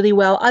this really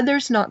well,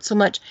 others not so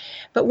much.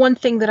 But one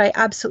thing that I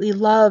absolutely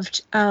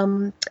loved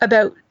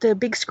about the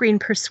big screen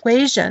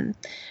Persuasion,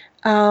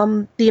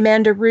 the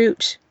Amanda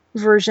Root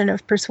version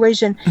of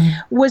Persuasion,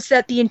 was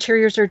that the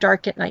interiors are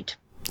dark at night.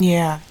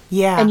 Yeah.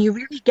 And you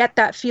really get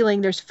that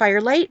feeling. There's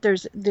firelight,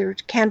 there's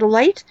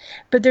candlelight,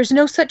 but there's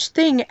no such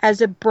thing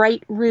as a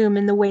bright room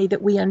in the way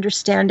that we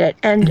understand it.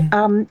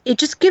 And it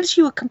just gives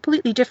you a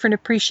completely different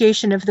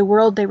appreciation of the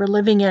world they were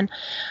living in.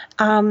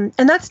 And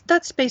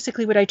that's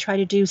basically what I try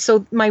to do.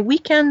 So my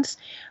weekends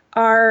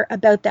are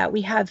about that.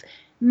 We have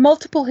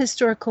multiple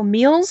historical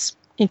meals,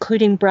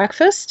 including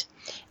breakfast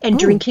and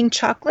drinking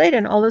chocolate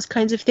and all those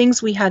kinds of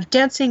things. We have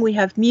dancing, we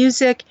have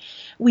music.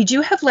 We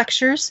do have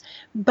lectures,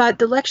 but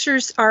the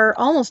lectures are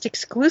almost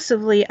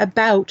exclusively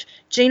about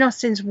Jane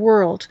Austen's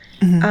world.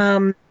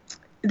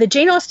 The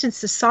Jane Austen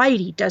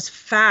Society does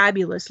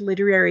fabulous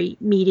literary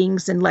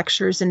meetings and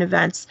lectures and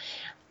events.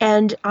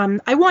 And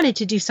I wanted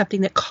to do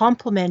something that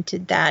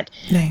complemented that.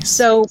 Nice.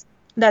 So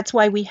that's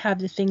why we have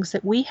the things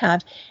that we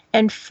have.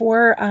 And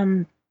for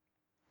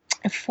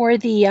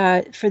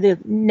the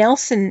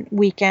Nelson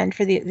weekend,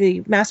 for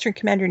the Master and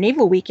Commander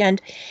Naval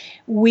weekend,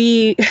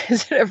 we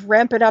sort of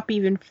ramp it up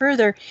even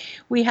further.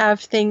 We have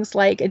things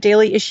like a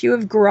daily issue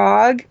of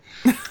Grog,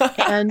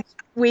 and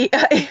we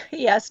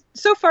yes,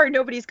 so far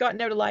nobody's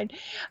gotten out of line.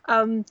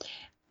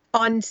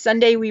 On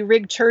Sunday, we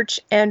rig church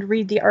and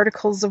read the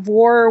Articles of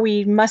War.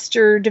 We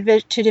muster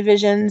to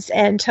divisions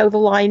and toe the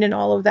line and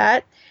all of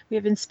that. We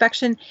have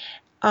inspection.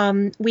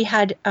 We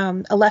had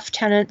a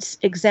lieutenant's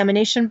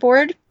examination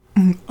board.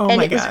 Oh and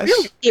my it gosh.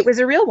 It was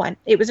a real one.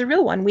 It was a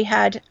real one. We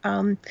had,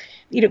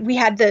 we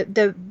had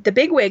the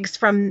bigwigs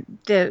from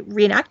the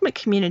reenactment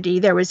community.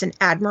 There was an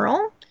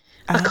admiral,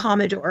 a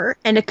commodore,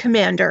 and a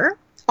commander,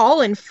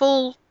 all in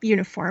full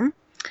uniform.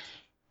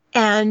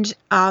 And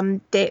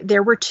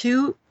there were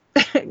two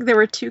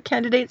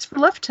candidates for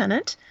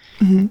lieutenant,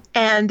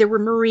 and there were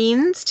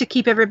Marines to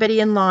keep everybody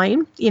in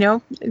line,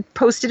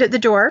 posted at the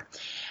door.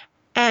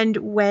 And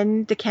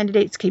when the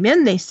candidates came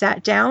in, they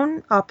sat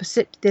down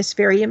opposite this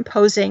very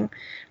imposing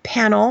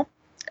panel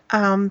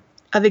of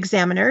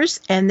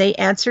examiners, and they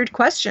answered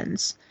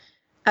questions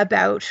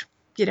about,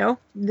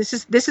 this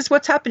is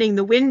what's happening.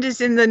 The wind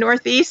is in the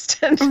northeast,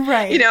 and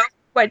Right.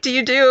 What do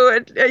you do?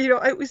 And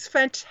it was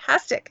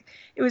fantastic.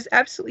 It was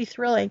absolutely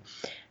thrilling.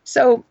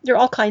 So there are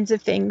all kinds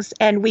of things,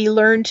 and we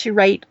learned to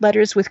write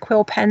letters with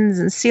quill pens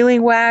and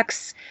sealing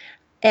wax.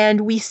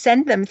 And we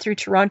send them through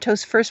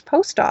Toronto's first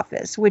post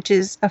office, which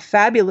is a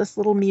fabulous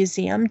little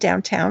museum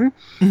downtown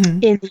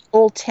in the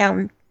old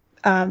town,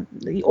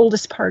 the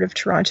oldest part of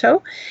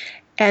Toronto.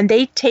 And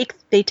they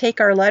take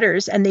our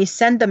letters and they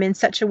send them in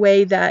such a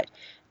way that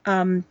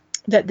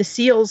that the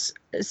seals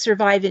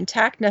survive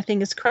intact.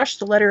 Nothing is crushed.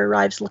 The letter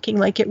arrives looking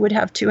like it would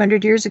have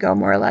 200 years ago,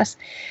 more or less.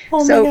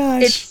 Oh so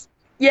my gosh.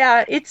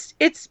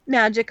 it's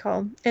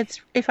magical.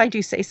 It's, if I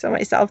do say so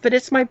myself, but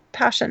it's my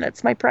passion.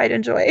 It's my pride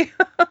and joy.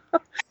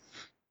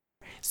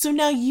 So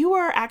now you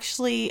are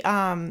actually,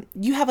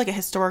 you have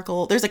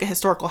there's a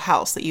historical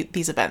house that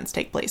these events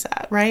take place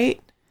at,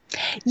 right?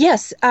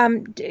 Yes.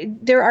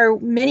 There are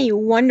many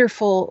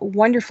wonderful,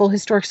 wonderful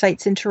historic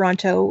sites in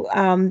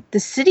Toronto. The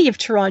city of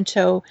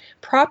Toronto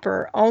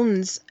proper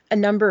owns a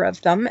number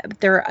of them.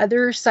 There are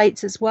other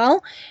sites as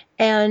well.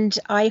 And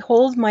I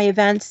hold my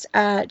events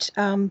at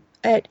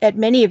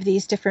many of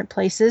these different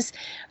places.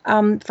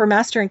 For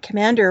Master and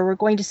Commander, we're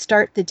going to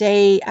start the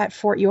day at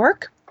Fort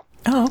York.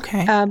 Oh,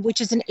 okay. Which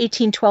is an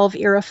 1812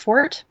 era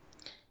fort.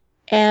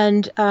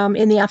 And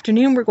in the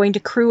afternoon, we're going to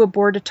crew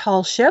aboard a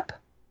tall ship.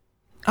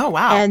 Oh,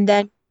 wow. And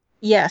then,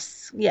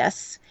 yes.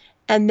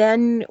 And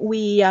then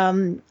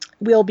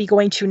we'll be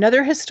going to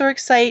another historic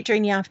site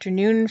during the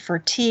afternoon for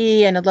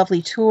tea and a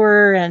lovely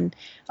tour and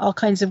all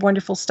kinds of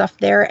wonderful stuff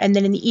there. And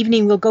then in the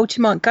evening, we'll go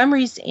to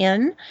Montgomery's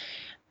Inn,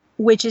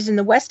 which is in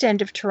the west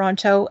end of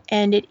Toronto.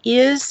 And it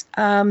is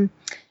an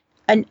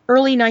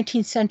early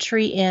 19th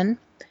century inn,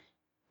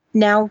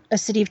 now a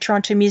City of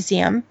Toronto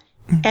museum,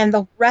 and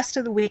the rest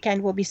of the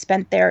weekend will be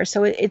spent there.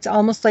 So it's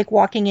almost like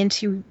walking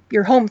into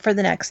your home for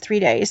the next 3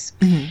 days.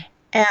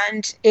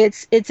 And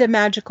it's a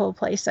magical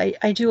place.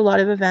 I do a lot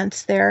of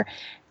events there,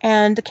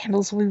 and the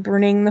candles will be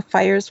burning, the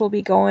fires will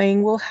be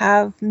going. We'll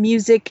have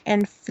music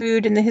and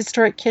food in the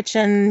historic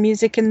kitchen,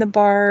 music in the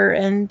bar,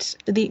 and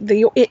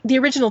the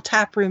original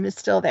tap room is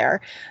still there.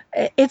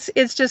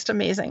 It's just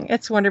amazing.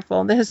 It's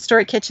wonderful. The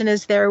historic kitchen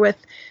is there with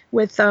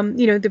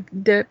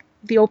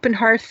the open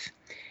hearth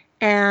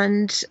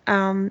and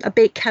a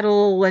bake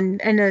kettle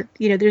and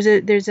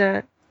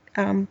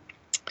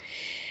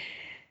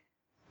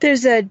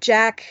there's a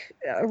jack,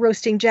 a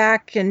roasting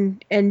jack,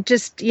 and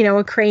just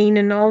a crane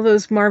and all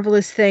those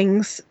marvelous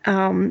things.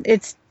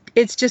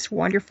 It's just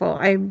wonderful.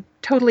 I'm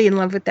totally in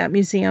love with that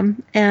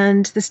museum,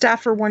 and the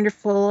staff are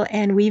wonderful,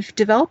 and we've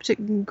developed a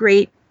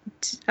great,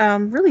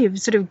 really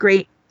sort of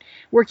great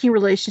working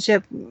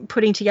relationship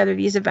putting together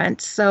these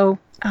events. So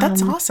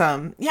that's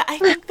awesome. Yeah, I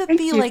think that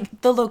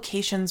the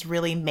locations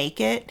really make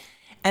it.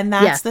 And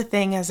that's the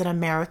thing as an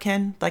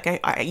American, like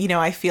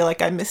I feel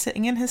like I'm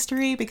missing in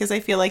history, because I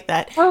feel like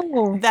that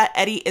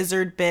Eddie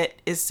Izzard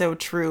bit is so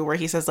true, where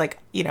he says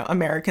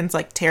Americans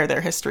tear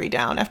their history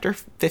down after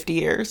 50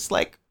 years.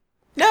 Like,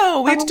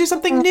 no, we have to do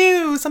something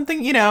new,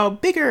 something,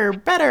 bigger,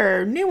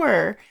 better,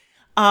 newer.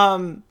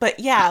 But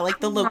yeah,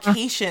 the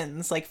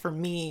locations, for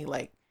me,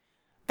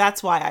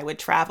 that's why I would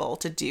travel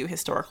to do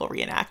historical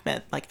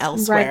reenactment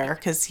elsewhere,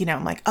 because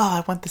I'm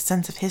I want the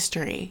sense of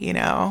history,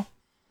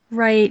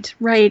 Right.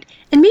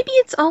 And maybe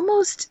it's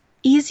almost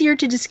easier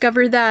to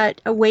discover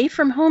that away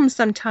from home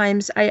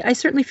sometimes. I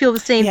certainly feel the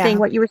same thing.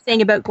 What you were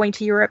saying about going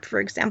to Europe, for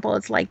example,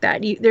 it's like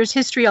that. There's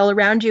history all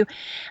around you.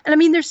 And I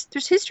mean, there's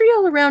history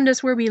all around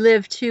us where we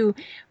live too.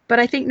 But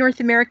I think North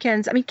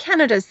Americans, I mean,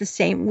 Canada's the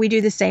same. We do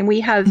the same.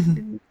 We have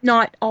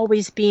not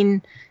always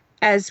been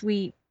as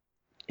we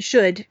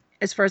should,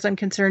 as far as I'm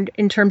concerned,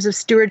 in terms of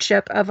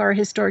stewardship of our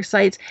historic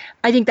sites.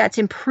 I think that's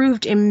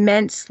improved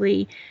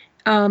immensely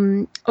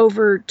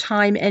over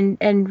time.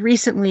 And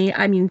recently,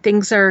 I mean,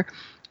 things are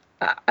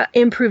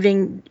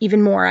improving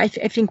even more. I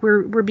think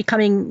we're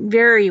becoming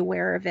very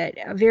aware of it,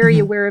 very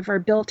aware of our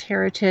built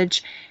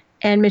heritage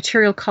and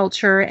material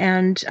culture,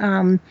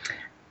 and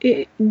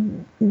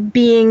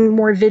being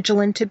more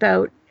vigilant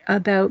about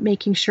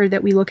making sure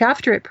that we look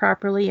after it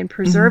properly and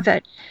preserve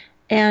it.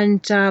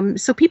 And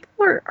so people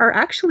are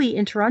actually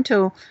in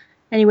Toronto,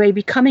 anyway,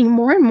 becoming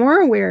more and more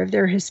aware of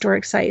their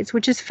historic sites,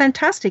 which is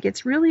fantastic.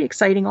 It's really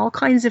exciting. All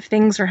kinds of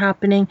things are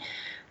happening,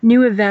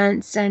 new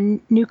events and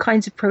new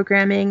kinds of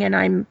programming, and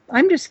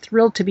I'm just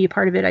thrilled to be a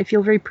part of it. I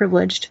feel very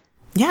privileged.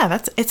 Yeah,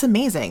 it's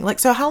amazing. Like,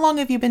 so how long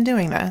have you been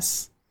doing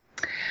this?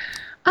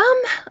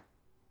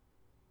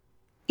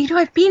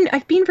 I've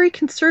been very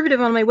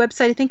conservative on my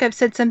website. I think I've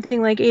said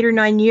something like 8 or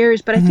 9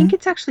 years, but I think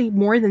it's actually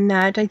more than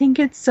that. I think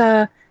it's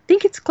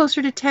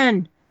closer to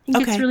 10. I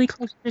think it's really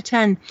close to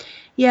 10.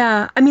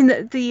 Yeah. I mean,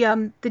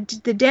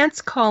 the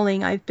dance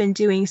calling I've been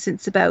doing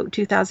since about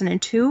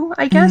 2002,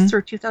 I guess,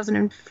 or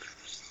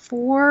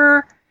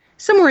 2004,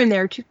 somewhere in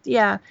there.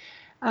 Yeah.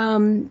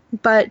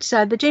 But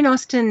the Jane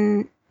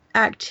Austen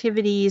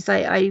activities,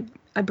 I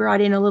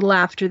brought in a little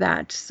after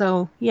that.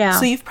 So, yeah.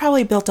 So you've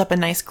probably built up a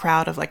nice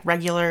crowd of like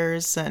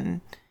regulars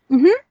and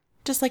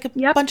just like a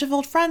bunch of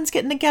old friends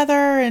getting together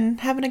and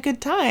having a good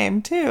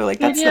time too. Like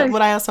that's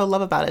what I also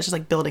love about it. It's just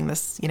like building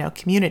this,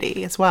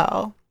 community as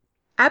well.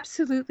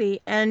 Absolutely.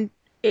 And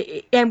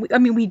I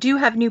mean, we do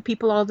have new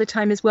people all the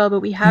time as well, but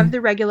we have the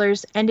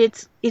regulars, and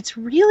it's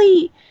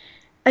really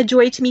a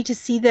joy to me to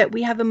see that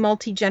we have a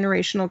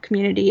multi-generational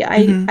community.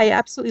 I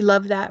absolutely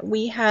love that.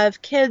 We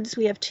have kids,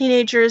 we have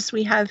teenagers,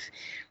 we have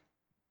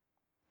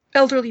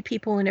elderly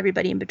people, and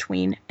everybody in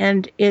between.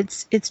 And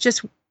it's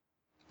just,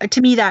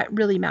 to me, that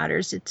really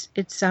matters. It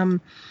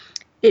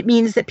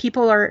means that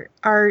people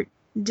are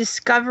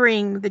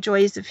discovering the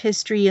joys of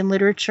history and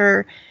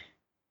literature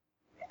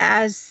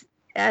as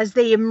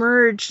they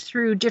emerge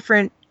through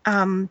different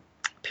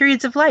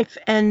periods of life,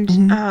 and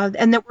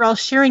that we're all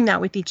sharing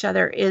that with each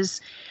other is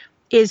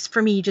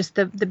for me just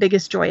the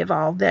biggest joy of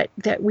all, that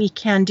we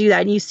can do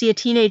that. And you see a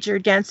teenager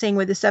dancing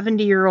with a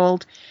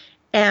 70-year-old,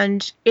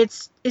 and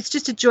it's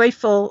just a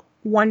joyful,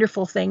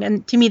 wonderful thing.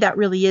 And to me, that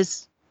really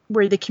is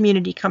where the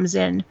community comes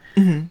in.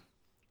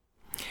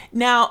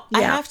 Now,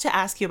 I have to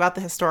ask you about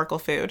the historical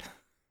food.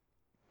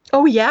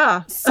 Oh,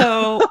 yeah.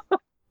 So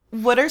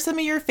what are some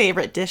of your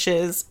favorite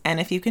dishes? And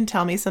if you can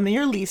tell me some of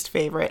your least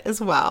favorite as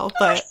well.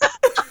 But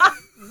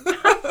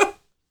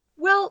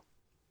well,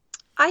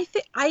 I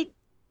think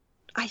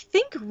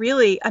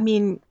really, I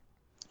mean,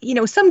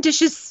 some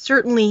dishes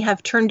certainly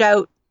have turned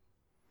out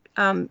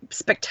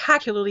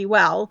spectacularly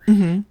well,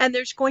 and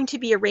there's going to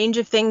be a range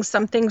of things.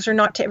 Some things are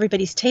not to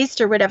everybody's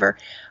taste or whatever.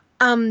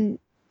 Some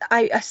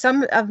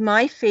of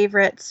my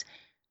favorites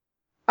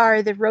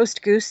are the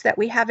roast goose that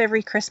we have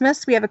every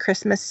Christmas. We have a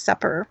Christmas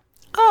supper.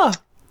 Oh,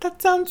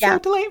 that sounds so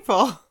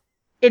delightful.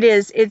 It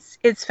is.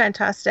 It's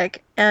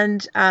fantastic.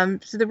 And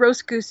so the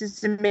roast goose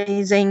is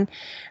amazing.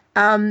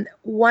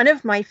 One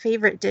of my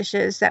favorite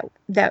dishes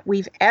that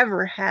we've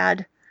ever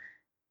had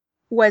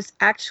was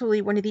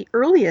actually one of the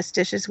earliest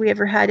dishes we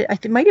ever had. I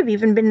think it might have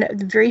even been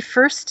the very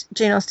first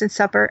Jane Austen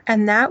supper,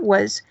 and that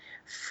was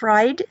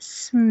fried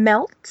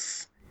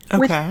smelts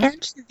with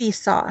anchovy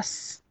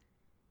sauce.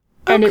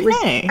 And it was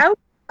out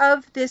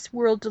of this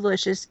world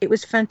delicious. It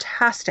was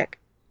fantastic.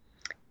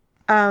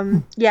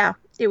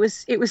 It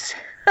was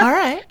all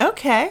right.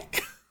 Okay.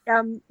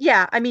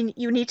 I mean,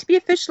 you need to be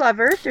a fish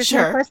lover. There's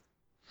no question.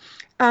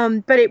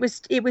 But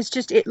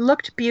it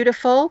looked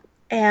beautiful.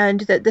 And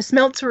the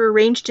smelts were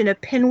arranged in a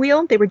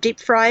pinwheel. They were deep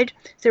fried.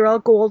 They were all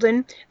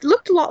golden. They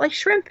looked a lot like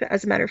shrimp,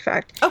 as a matter of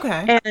fact.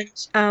 Okay.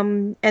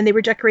 And they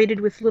were decorated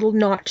with little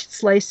notched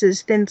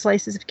slices, thin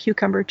slices of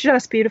cucumber.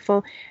 Just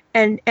beautiful,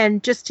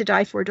 and just to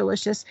die for,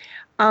 delicious.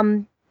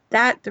 The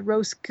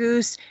roast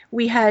goose.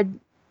 We had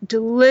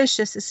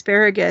delicious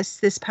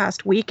asparagus this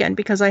past weekend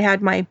because I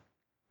had my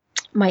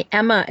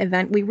Emma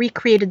event. We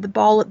recreated the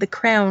ball at the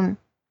Crown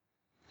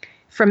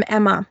from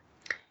Emma.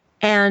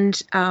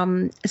 And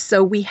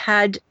so we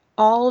had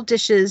all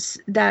dishes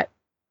that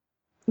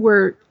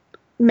were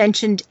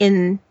mentioned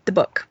in the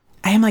book.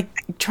 I am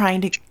like trying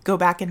to go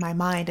back in my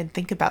mind and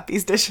think about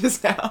these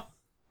dishes now.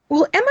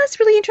 Well, Emma's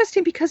really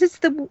interesting because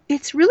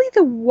it's really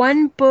the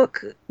one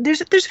book.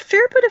 There's a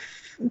fair bit of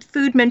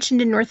food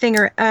mentioned in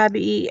Northanger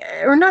Abbey,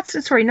 or not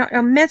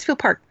Mansfield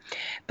Park,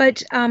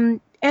 but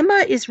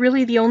Emma is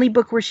really the only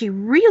book where she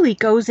really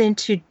goes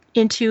into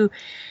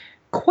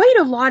quite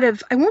a lot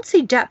of, I won't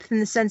say depth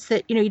in the sense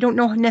that, you don't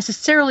know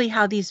necessarily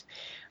how these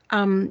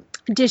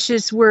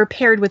dishes were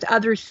paired with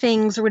other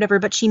things or whatever,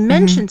 but she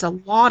mentions a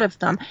lot of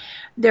them.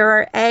 There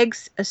are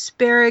eggs,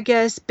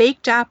 asparagus,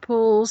 baked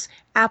apples,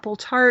 apple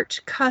tart,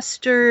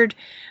 custard,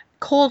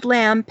 cold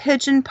lamb,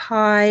 pigeon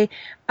pie,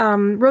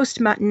 roast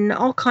mutton,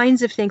 all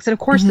kinds of things, and of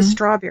course the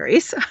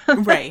strawberries.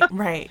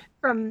 Right.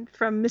 From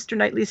Mr.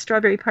 Knightley's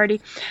strawberry party.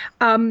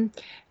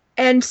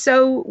 And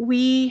so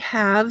we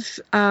have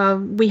a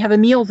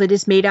meal that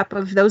is made up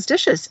of those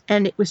dishes,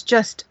 and it was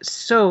just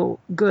so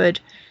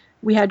good.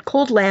 We had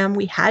cold lamb,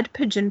 we had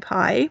pigeon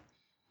pie,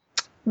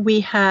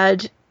 we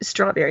had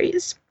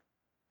strawberries,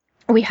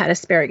 we had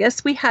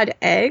asparagus, we had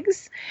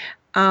eggs.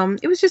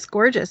 It was just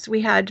gorgeous.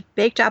 We had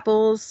baked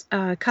apples,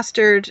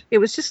 custard. It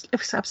was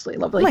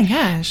absolutely lovely. Oh my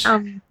gosh.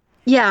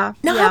 Yeah.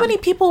 Now, how many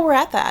people were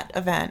at that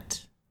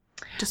event?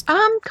 Just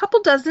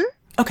couple dozen.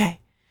 Okay.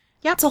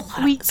 Yeah, it's a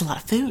lot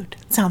of food.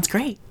 Sounds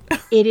great.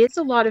 It is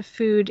a lot of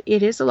food.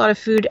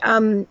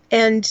 And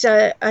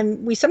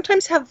we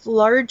sometimes have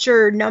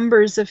larger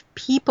numbers of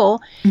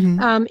people.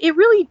 It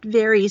really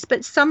varies,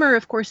 but summer,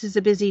 of course, is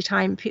a busy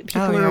time.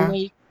 People are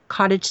away.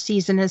 Cottage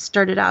season has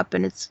started up,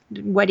 and it's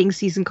wedding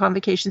season,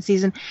 convocation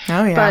season.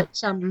 Oh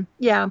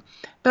yeah.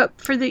 But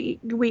for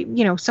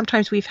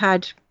sometimes we've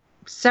had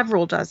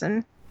several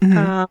dozen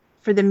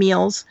for the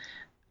meals.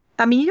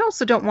 I mean, you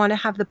also don't want to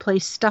have the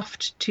place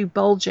stuffed to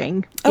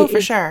bulging.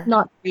 For sure.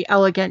 Not very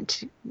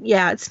elegant.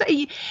 Yeah, it's not,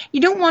 you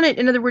don't want it.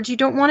 In other words, you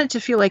don't want it to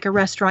feel like a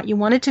restaurant. You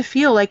want it to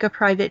feel like a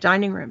private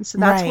dining room. So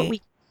that's what we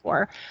go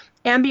for.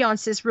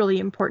 Ambiance is really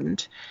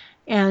important.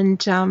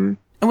 And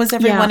was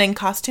everyone in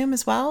costume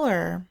as well,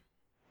 or?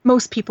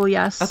 Most people,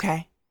 yes.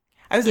 Okay.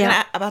 I was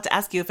about to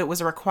ask you if it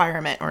was a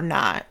requirement or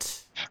not.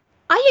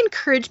 I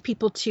encourage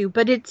people to,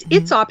 but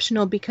it's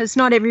optional because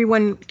not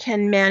everyone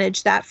can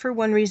manage that for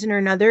one reason or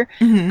another.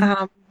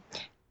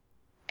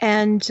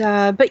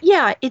 But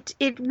yeah,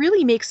 it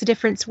really makes a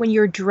difference when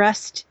you're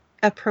dressed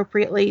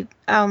appropriately.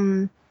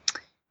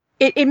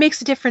 It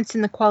makes a difference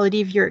in the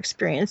quality of your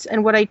experience.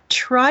 And what I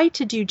try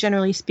to do,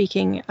 generally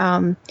speaking,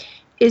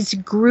 is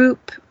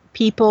group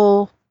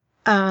people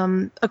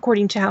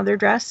according to how they're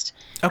dressed.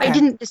 Okay. I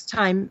didn't this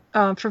time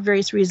for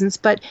various reasons,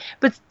 but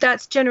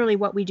that's generally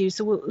what we do.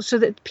 So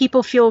that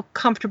people feel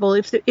comfortable.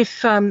 If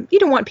you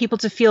don't want people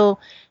to feel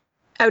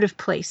out of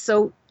place,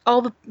 so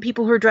all the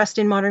people who are dressed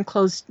in modern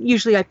clothes,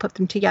 usually I put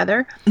them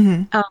together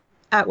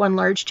at one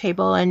large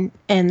table, and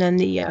then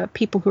the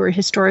people who are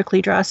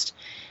historically dressed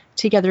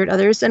together at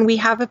others. And we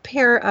have a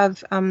pair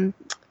of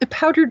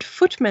powdered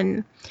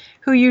footmen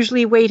who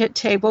usually wait at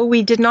table.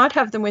 We did not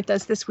have them with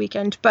us this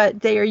weekend,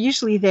 but they are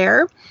usually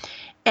there,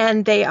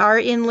 and they are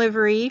in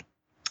livery,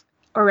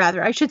 or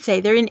rather, I should say,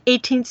 they're in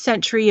 18th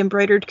century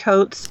embroidered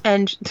coats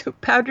and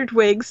powdered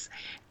wigs,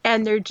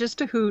 and they're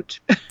just a hoot.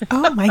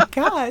 Oh my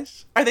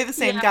gosh. Are they the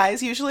same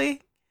guys usually?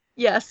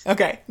 Yes.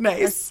 Okay,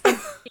 nice.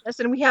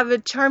 Yes, and we have a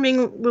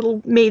charming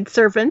little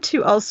maidservant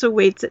who also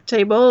waits at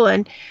table,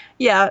 and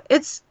yeah,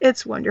 it's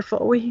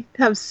wonderful. We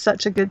have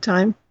such a good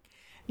time.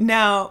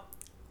 Now,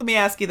 let me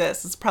ask you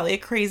this. It's probably a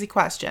crazy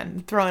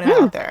question. Throwing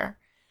it out there.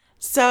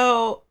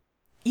 So,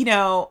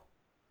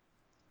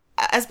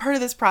 as part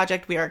of this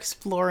project, we are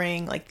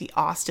exploring like the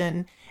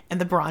Austen and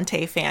the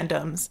Bronte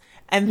fandoms,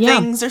 and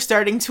things are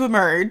starting to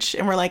emerge.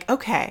 And we're like,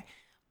 okay,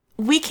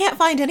 we can't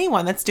find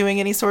anyone that's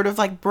doing any sort of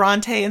like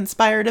Bronte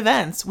inspired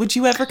events. Would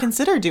you ever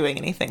consider doing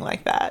anything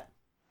like that?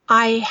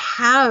 I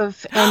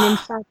have. And in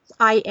fact,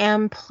 I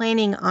am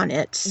planning on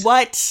it.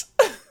 What?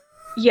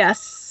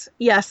 Yes.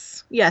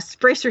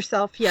 Brace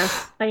yourself.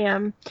 Yes, I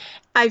am.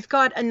 I've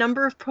got a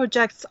number of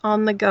projects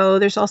on the go.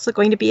 There's also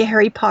going to be a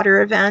Harry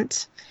Potter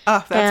event.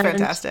 Oh, that's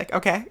fantastic.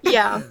 Okay.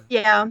 Yeah.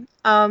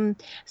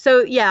 So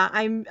yeah,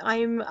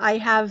 I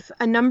have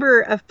a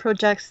number of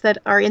projects that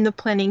are in the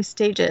planning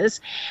stages,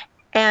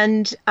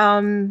 and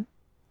oh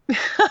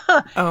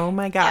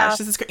my gosh,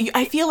 this is great.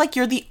 I feel like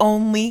you're the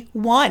only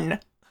one.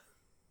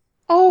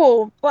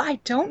 Oh, well, I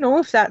don't know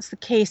if that's the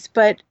case,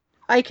 but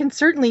I can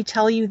certainly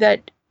tell you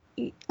that.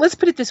 Let's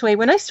put it this way.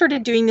 When I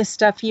started doing this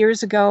stuff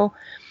years ago,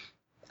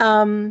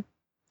 I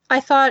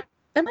thought,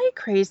 am I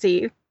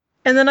crazy?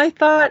 And then I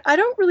thought, I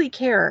don't really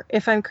care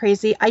if I'm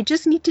crazy. I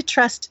just need to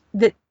trust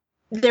that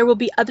there will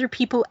be other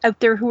people out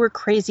there who are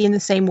crazy in the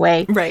same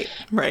way. Right.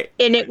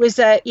 And it was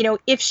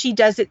if she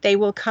does it, they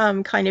will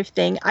come kind of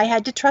thing. I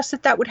had to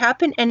trust that would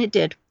happen, and it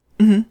did.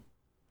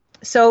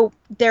 So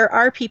there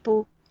are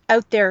people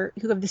out there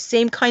who have the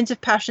same kinds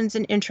of passions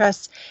and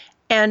interests.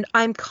 And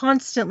I'm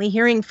constantly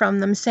hearing from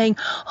them saying,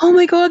 oh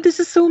my God, this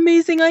is so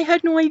amazing. I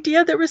had no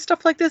idea there was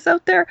stuff like this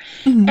out there.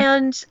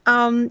 And,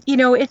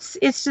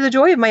 it's the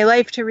joy of my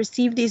life to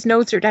receive these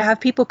notes or to have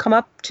people come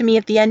up to me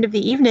at the end of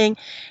the evening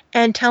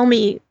and tell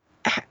me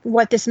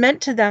what this meant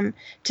to them,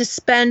 to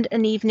spend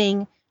an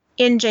evening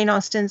in Jane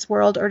Austen's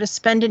world or to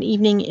spend an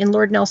evening in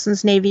Lord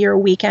Nelson's Navy or a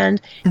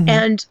weekend.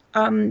 And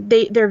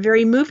they're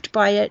very moved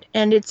by it.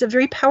 And it's a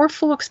very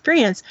powerful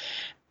experience.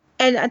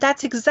 And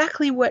that's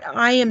exactly what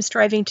I am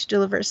striving to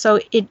deliver. So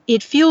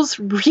it feels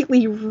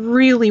really,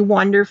 really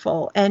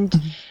wonderful and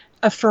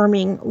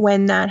affirming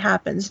when that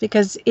happens,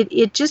 because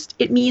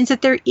it means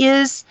that there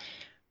is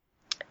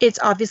it's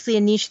obviously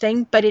a niche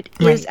thing, but it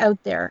is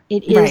out there.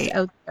 It is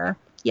out there.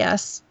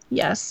 Yes.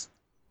 Yes.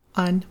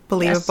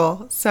 Unbelievable.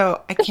 Yes.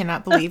 So I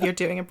cannot believe you're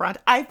doing a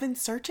Bronte. I've been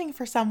searching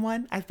for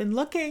someone. I've been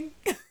looking.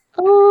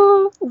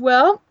 Oh,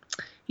 well,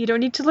 you don't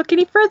need to look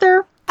any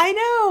further. I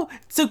know.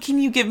 So can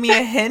you give me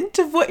a hint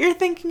of what you're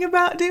thinking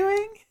about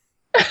doing?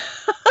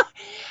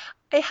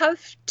 I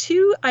have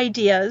two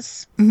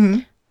ideas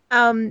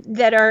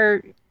that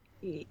are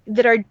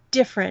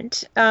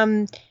different.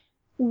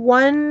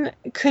 One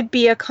could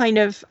be a kind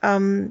of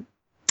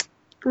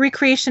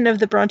recreation of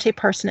the Bronte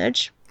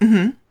parsonage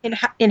in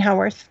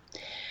Haworth,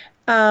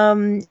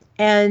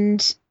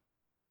 and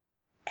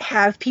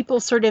have people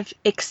sort of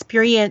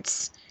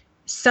experience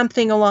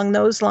something along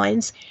those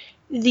lines.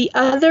 The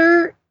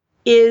other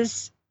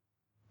is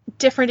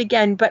different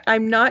again, but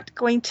I'm not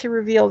going to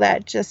reveal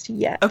that just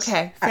yet.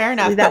 Okay, fair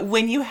enough. But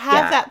when you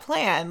have that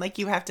plan, like,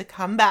 you have to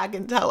come back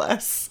and tell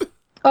us.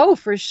 Oh,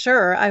 for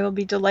sure. I will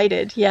be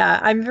delighted. Yeah,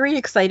 I'm very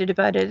excited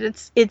about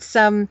it.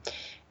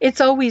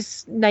 It's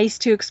always nice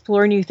to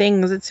explore new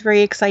things. It's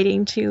very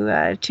exciting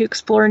to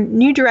explore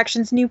new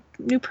directions, new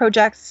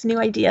projects, new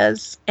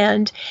ideas,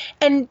 and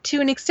to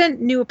an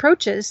extent, new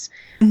approaches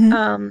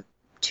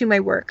to my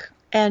work.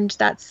 And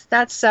that's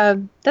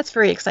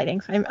very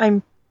exciting.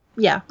 I'm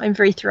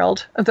very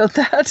thrilled about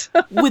that.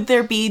 Would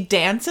there be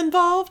dance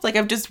involved? Like,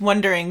 I'm just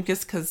wondering,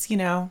 just because,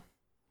 well,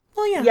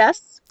 yeah.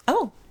 Yes.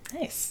 Oh,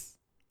 nice.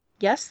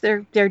 Yes,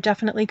 there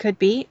definitely could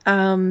be.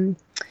 The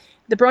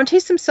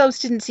Brontes themselves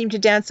didn't seem to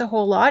dance a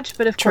whole lot,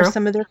 but of course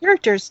some of their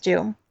characters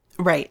do.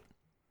 Right.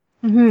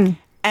 Mm-hmm.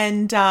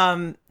 And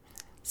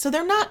so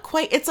they're not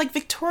quite, it's like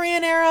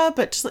Victorian era,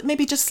 but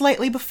maybe just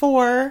slightly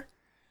before.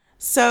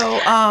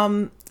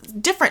 So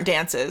different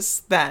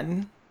dances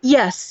then.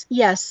 Yes.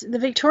 The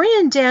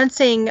Victorian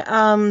dancing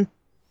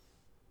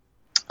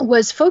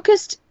was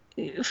focused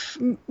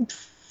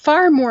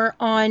far more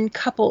on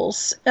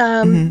couples.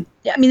 I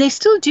mean, they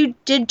still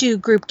did do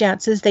group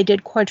dances. They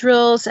did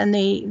quadrilles, and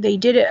they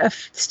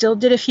still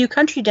did a few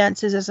country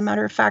dances, as a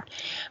matter of fact.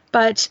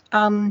 But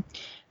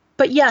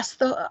yes,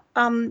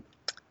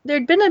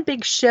 there'd been a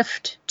big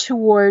shift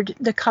toward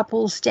the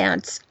couples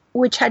dance,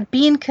 which had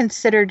been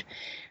considered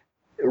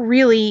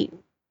really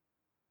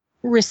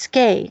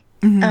risque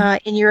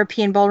in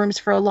European ballrooms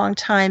for a long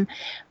time.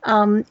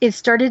 It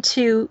started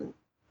to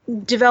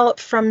develop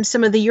from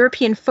some of the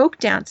European folk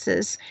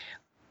dances.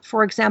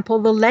 For example,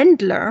 the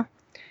Ländler,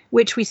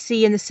 which we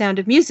see in The Sound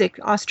of Music,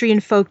 Austrian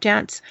folk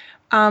dance,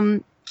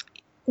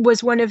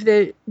 was one of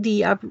the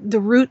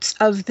roots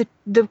of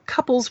the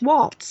couples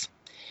waltz.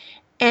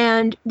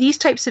 And these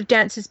types of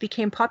dances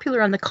became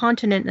popular on the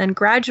continent and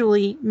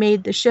gradually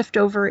made the shift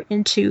over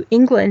into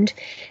England.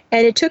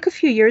 And it took a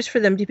few years for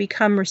them to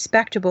become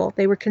respectable.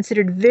 They were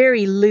considered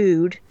very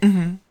lewd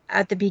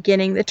at the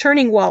beginning. The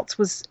turning waltz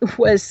was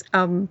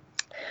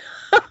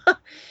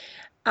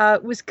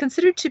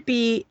considered to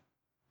be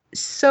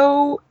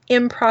so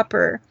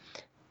improper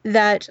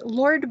that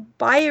Lord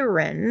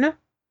Byron,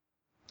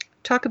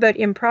 talk about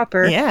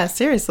improper. Yeah,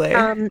 seriously.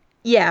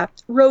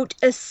 Wrote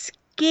a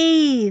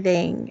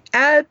scathing,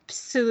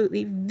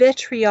 absolutely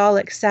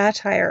vitriolic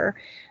satire,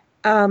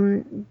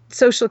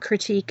 social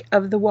critique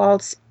of the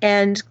waltz,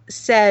 and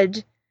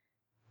said,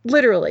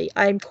 literally,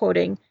 I'm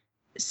quoting,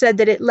 said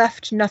that it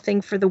left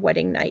nothing for the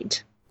wedding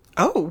night.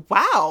 Oh,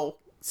 wow.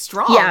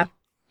 Strong. Yeah.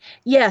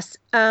 Yes.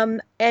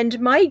 And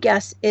my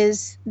guess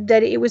is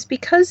that it was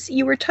because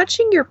you were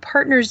touching your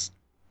partner's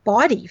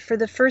body for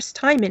the first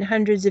time in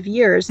hundreds of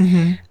years.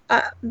 In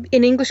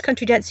English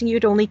country dancing,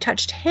 you'd only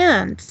touched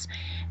hands.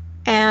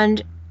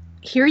 And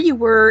here you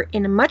were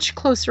in a much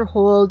closer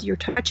hold. You're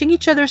touching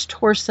each other's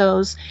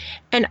torsos.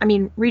 And I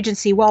mean,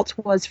 Regency waltz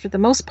was, for the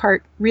most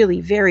part,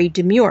 really very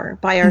demure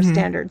by our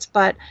standards.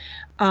 But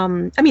I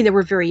mean, there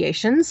were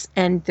variations,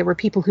 and there were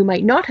people who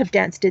might not have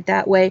danced it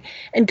that way.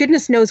 And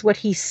goodness knows what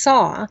he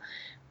saw.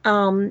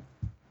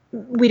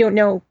 We don't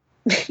know,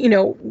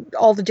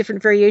 all the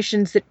different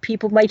variations that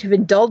people might have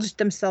indulged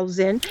themselves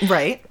in.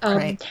 Right,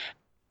 right.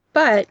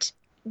 But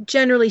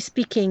generally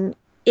speaking,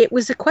 it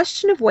was a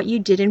question of what you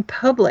did in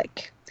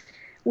public.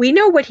 We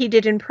know what he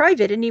did in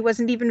private, and he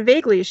wasn't even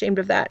vaguely ashamed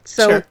of that.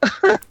 So,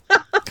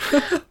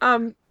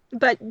 sure.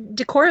 But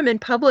decorum in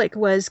public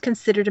was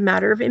considered a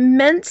matter of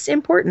immense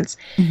importance.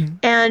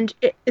 And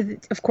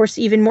of course,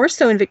 even more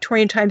so in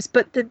Victorian times,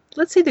 but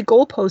let's say the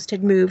goalpost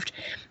had moved.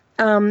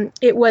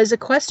 It was a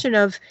question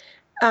of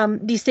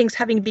these things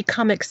having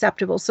become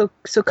acceptable. So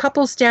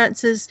couples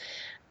dances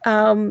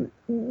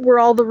were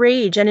all the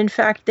rage. And in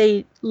fact,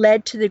 they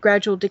led to the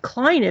gradual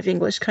decline of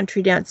English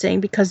country dancing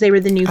because they were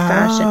the new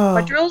fashion.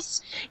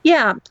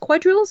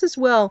 Quadrilles as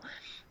well.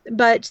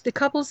 But the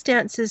couples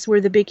dances were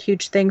the big,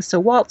 huge things.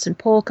 So waltz and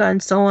polka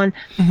and so on.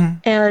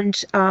 And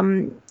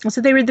so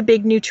they were the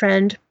big new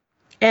trend.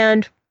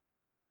 And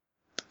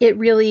it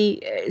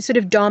really sort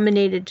of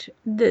dominated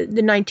the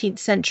 19th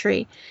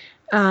century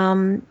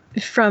from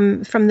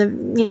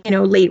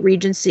the late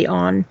Regency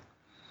on.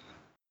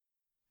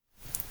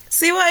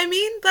 See what I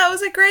mean? That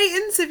was a great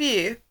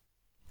interview.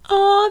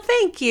 Oh,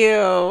 thank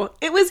you.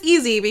 It was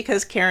easy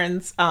because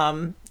Karen's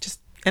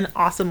just an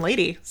awesome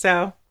lady.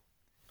 So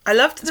I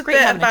loved the great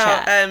bit having a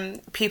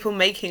about people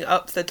making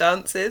up the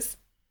dances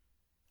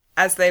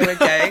as they were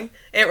going.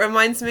 It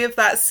reminds me of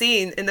that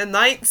scene in A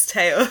Knight's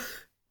Tale.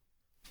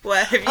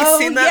 Where, have you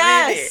seen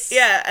that movie?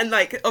 Yeah, and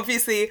like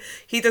obviously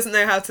he doesn't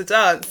know how to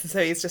dance,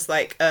 so he's just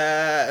like,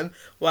 well,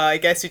 I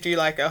guess you do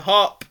like a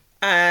hop,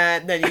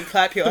 and then you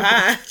clap your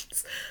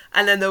hands,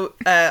 and then the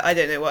I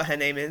don't know what her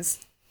name is,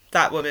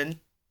 that woman.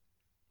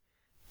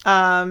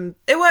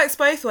 It works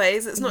both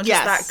ways. It's not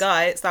just that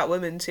guy; it's that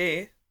woman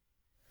too.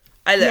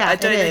 I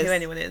don't know who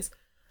anyone is.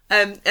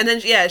 And then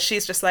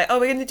she's just like, oh,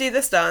 we're going to do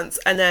this dance,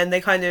 and then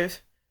they kind of,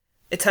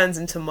 it turns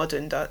into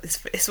modern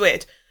dance. It's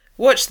weird.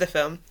 Watch the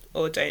film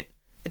or don't.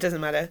 It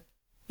doesn't matter.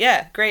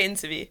 Yeah, great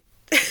interview.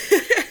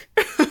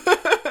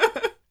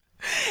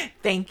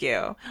 Thank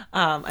you.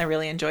 I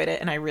really enjoyed it,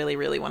 and I really,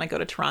 really want to go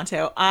to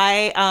Toronto.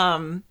 I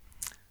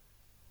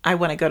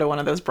want to go to one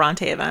of those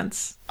Bronte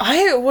events.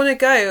 I want to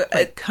go.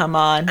 Come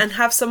on. And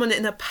have someone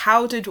in a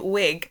powdered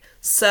wig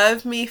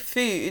serve me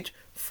food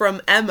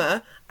from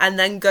Emma and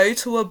then go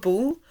to a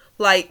ball,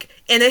 like,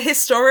 in a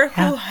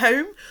historical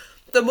home.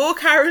 The more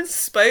Karen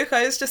spoke,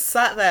 I was just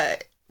sat there,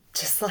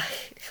 just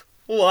like,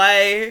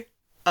 why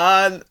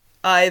aren't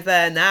I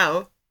there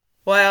now?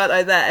 Why aren't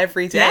I there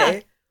every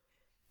day?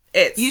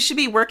 You should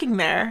be working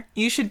there.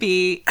 You should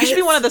be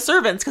one of the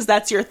servants, because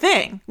that's your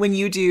thing when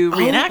you do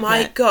reenactment. Oh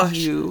my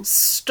gosh!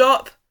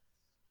 Stop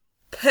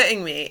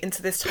putting me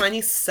into this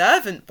tiny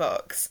servant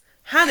box.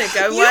 Hannah,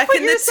 go work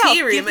in the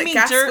tea room at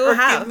Gaskell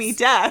House. Give me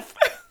death.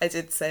 I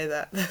did say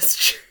that. That's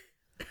true.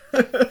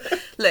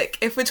 Look,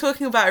 if we're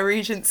talking about a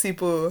Regency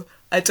ball,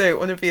 I don't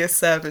want to be a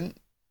servant.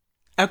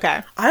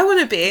 Okay. I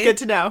want to be. Good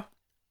to know.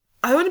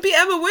 I want to be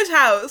Emma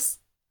Woodhouse.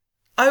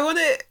 I want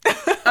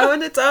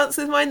to dance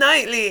with my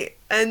Knightley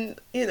and,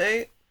 you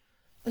know,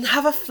 and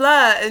have a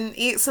flirt and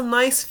eat some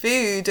nice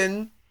food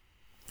and,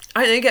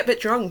 I don't know, get a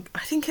bit drunk. I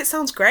think it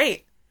sounds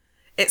great.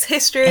 It's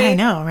history. Yeah, I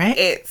know, right?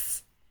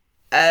 It's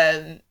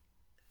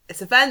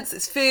events,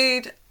 it's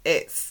food,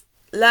 it's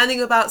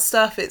learning about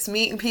stuff, it's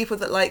meeting people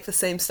that like the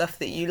same stuff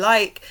that you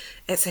like.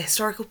 It's a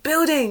historical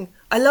building.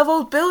 I love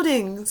old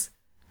buildings.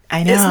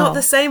 I know. It's not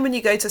the same when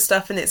you go to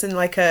stuff and it's in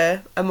like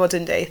a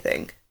modern day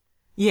thing.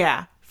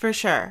 Yeah, for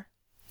sure.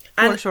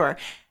 For sure.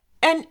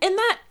 And in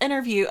that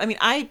interview, I mean,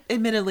 I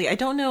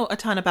don't know a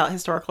ton about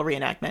historical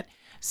reenactment.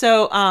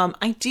 So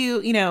I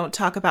do,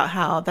 talk about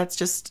how that's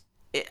just,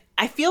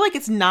 I feel like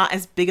it's not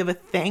as big of a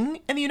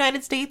thing in the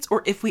United States,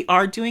 or if we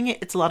are doing it,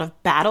 it's a lot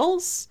of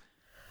battles.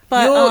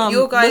 But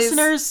your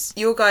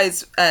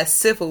guys'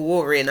 Civil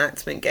War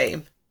reenactment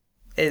game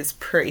is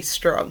pretty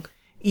strong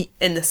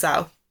in the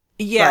South.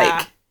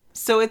 Yeah.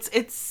 So it's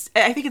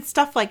I think it's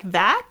stuff like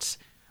that.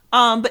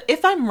 But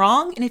if I'm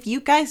wrong, and if you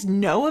guys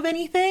know of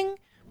anything,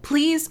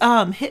 please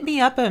hit me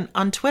up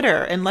on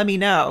Twitter and let me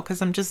know,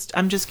 because I'm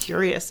just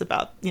curious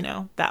about,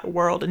 that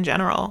world in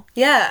general.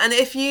 Yeah, and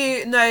if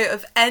you know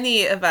of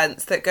any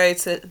events that go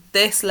to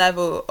this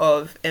level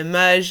of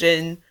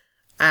immersion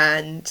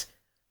and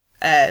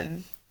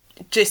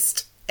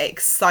just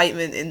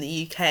excitement in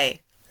the UK,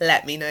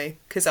 let me know,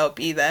 because I'll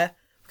be there.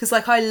 Because,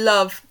 I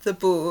love the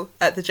ball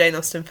at the Jane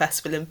Austen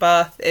Festival in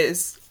Bath. It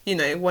was,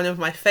 one of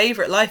my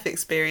favourite life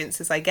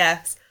experiences, I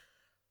guess.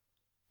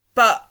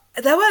 But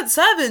there weren't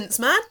servants,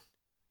 man.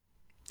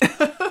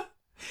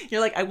 You're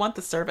like, I want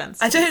the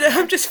servants. I don't know.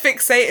 I'm just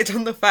fixated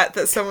on the fact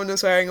that someone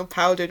was wearing a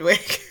powdered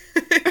wig.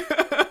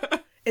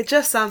 It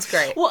just sounds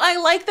great. Well, I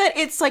like that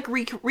it's like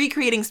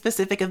recreating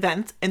specific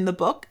events in the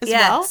book as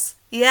well.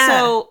 Yeah.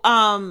 So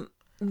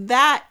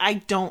that I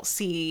don't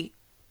see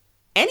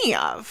any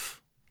of.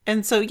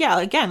 And so, yeah,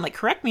 again,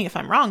 correct me if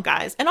I'm wrong,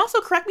 guys. And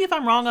also correct me if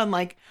I'm wrong on,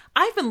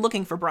 I've been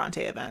looking for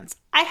Bronte events.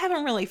 I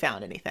haven't really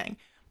found anything.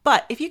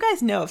 But if you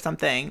guys know of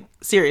something,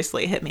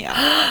 seriously, hit me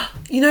up.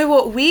 You know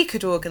what we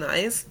could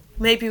organise?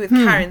 Maybe with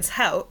Karen's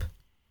help.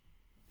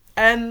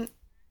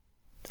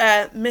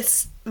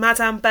 Miss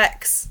Madame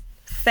Beck's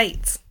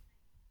Fate.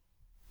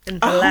 In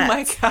Ballet. Oh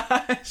my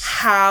gosh.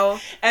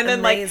 How and then,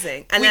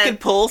 amazing. And we could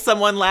pull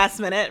someone last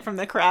minute from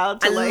the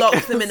crowd to,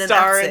 lock them in an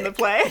star attic. in the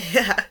play.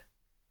 Yeah.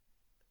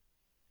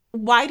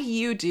 Why do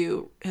you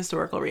do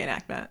historical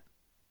reenactment?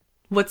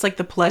 What's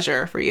the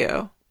pleasure for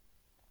you?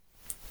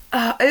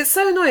 It's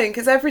so annoying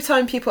because every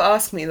time people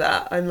ask me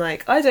that, I'm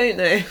like, I don't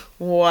know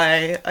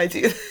why I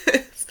do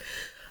this.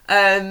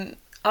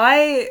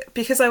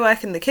 Because I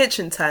work in the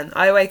kitchen tent,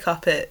 I wake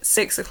up at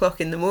 6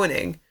 o'clock in the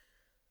morning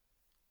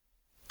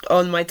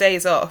on my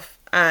days off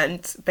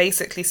and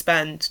basically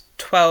spend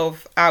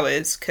 12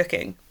 hours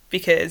cooking,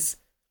 because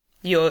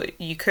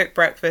you cook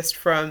breakfast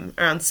from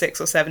around 6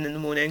 or 7 in the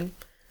morning.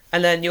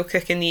 And then you're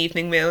cooking the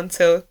evening meal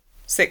until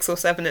 6 or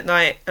 7 at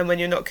night. And when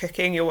you're not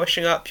cooking, you're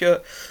washing up,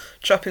 you're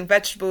chopping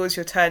vegetables,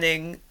 you're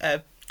turning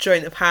a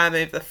joint of ham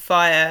over the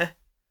fire,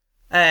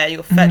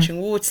 you're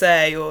fetching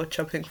water, you're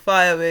chopping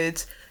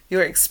firewood,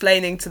 you're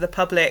explaining to the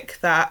public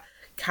that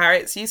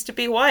carrots used to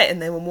be white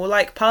and they were more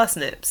like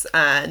parsnips,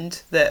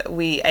 and that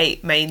we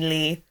ate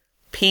mainly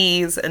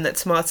peas and that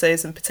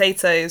tomatoes and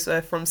potatoes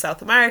were from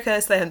South America,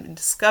 so they hadn't been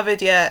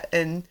discovered yet.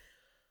 And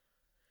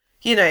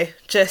you know,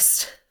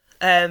 just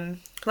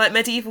like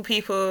medieval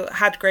people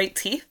had great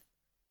teeth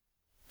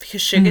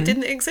because sugar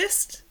didn't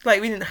exist.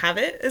 Like, we didn't have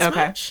it as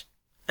much.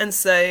 And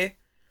so,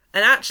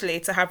 and actually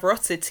to have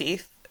rotted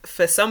teeth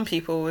for some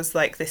people was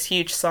like this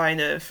huge sign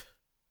of,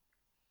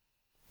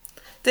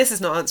 this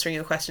is not answering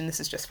your question, this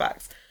is just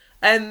facts.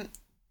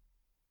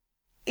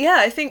 Yeah,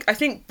 I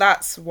think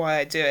that's why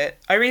I do it.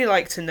 I really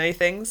like to know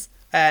things,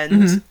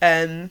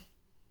 and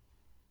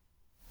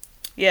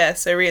yeah,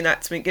 so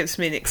reenactment gives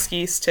me an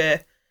excuse to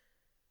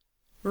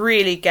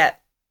really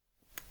get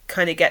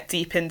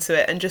deep into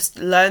it and just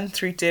learn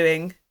through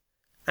doing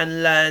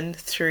and learn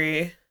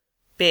through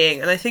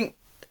being. And I think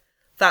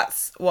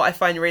that's what I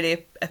find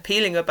really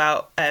appealing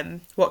about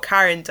what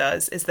Karen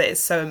does, is that it's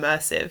so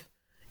immersive.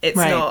 It's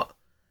not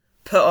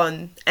put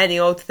on any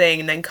old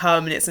thing and then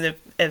come and it's in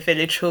a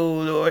village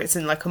hall or it's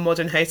in like a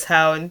modern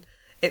hotel, and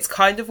it's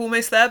kind of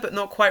almost there but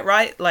not quite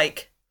right.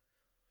 Like,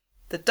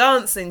 the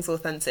dancing's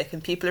authentic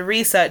and people are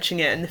researching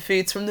it, and the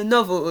food's from the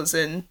novels,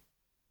 and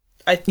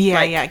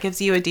it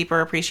gives you a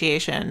deeper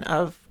appreciation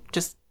of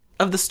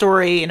the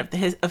story and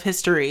of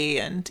history,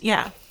 and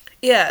takes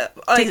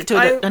it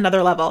to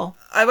another level.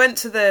 I went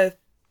to the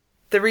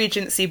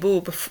Regency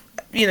Ball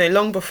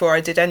long before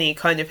I did any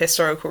kind of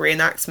historical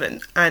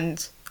reenactment,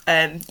 and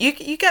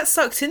you get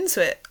sucked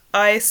into it.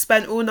 I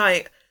spent all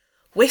night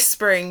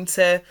whispering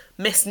to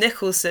Miss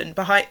Nicholson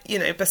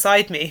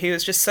beside me, who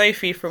was just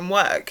Sophie from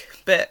work,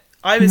 but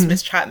I was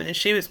Miss Chapman and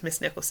she was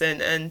Miss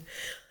Nicholson, and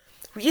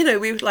we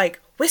were like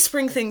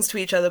whispering things to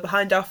each other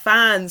behind our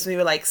fans. We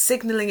were like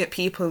signaling at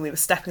people, and we were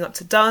stepping up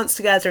to dance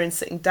together and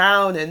sitting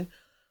down and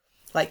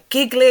like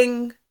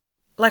giggling.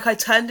 Like, I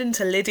turned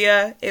into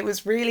Lydia. It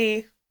was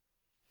really,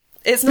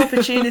 it's an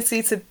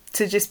opportunity to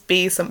just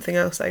be something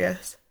else, I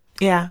guess.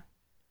 Yeah,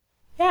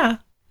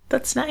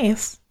 that's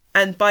nice.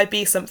 And by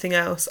be something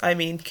else, I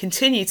mean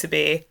continue to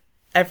be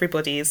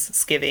everybody's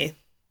skivvy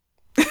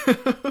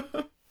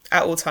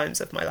at all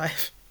times of my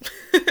life.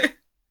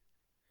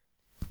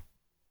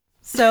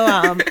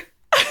 So,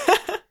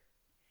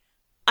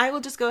 I will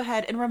just go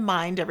ahead and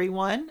remind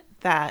everyone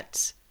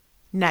that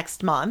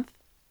next month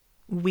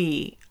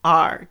we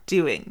are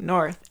doing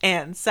North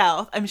and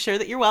South. I'm sure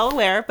that you're well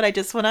aware, but I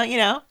just want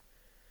to,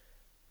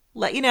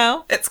 let you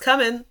know. It's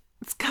coming.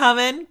 It's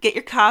coming. Get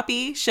your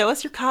copy. Show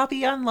us your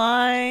copy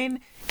online.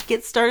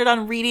 Get started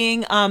on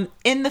reading.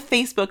 In the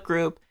Facebook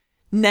group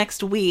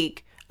next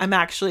week, I'm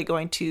actually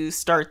going to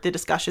start the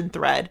discussion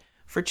thread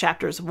for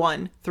chapters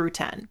 1 through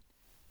 10.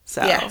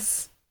 So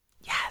yes.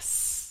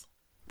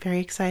 Very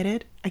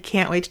excited. I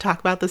can't wait to talk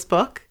about this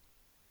book.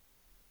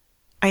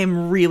 I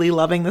am really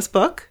loving this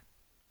book.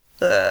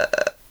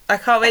 I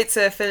can't wait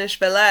to finish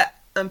Villette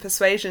and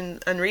Persuasion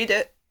and read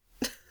it.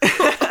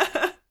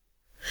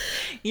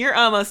 You're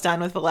almost done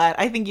with Villette.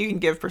 I think you can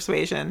give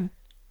Persuasion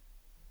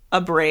a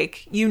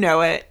break. You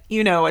know it.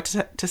 You know what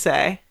to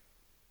say.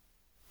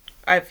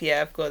 I've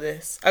got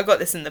this. I've got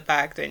this in the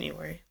bag, don't you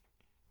worry.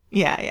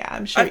 Yeah,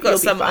 I'm sure I've got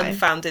some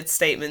unfounded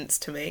statements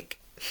to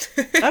make.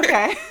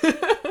 Okay.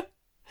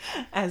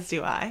 As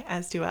do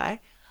I.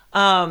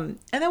 And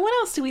then what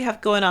else do we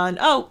have going on?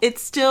 Oh,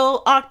 it's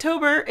still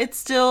October. It's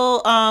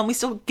still, we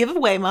still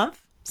giveaway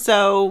month.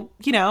 So,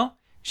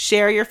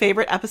 share your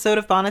favorite episode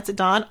of Bonnets at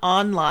Dawn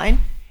online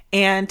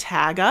and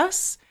tag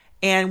us,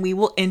 and we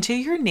will enter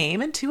your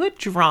name into a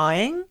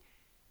drawing,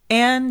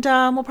 and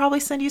we'll probably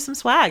send you some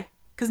swag,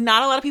 because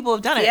not a lot of people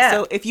have done it. Yeah.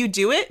 So if you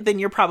do it, then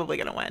you're probably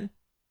going to win.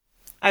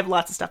 I have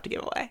lots of stuff to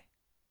give away.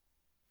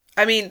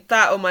 I mean,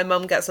 that or my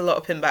mum gets a lot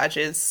of pin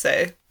badges,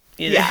 so,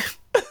 Yeah.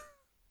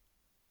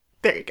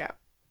 There you go.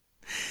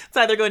 It's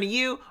either going to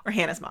you or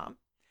Hannah's mom.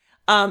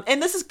 And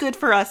this is good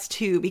for us,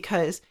 too,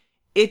 because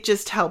it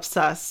just helps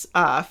us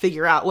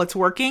figure out what's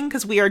working,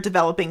 because we are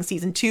developing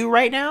season 2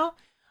 right now.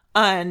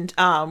 And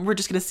we're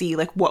just going to see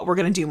like what we're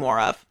going to do more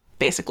of,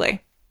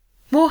 basically.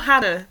 More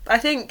Hannah. I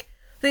think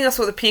that's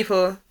what the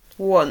people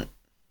want.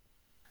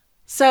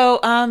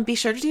 So be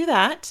sure to do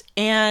that.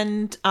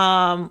 And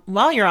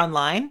while you're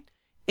online,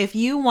 if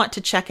you want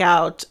to check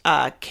out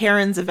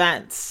Karen's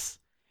events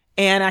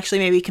and actually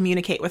maybe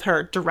communicate with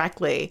her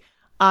directly,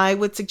 I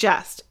would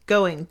suggest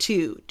going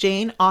to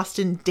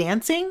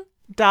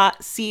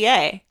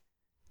janeaustendancing.ca.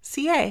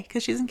 CA,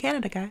 because she's in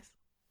Canada, guys.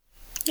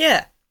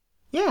 Yeah.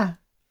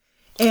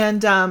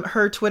 And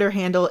her Twitter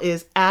handle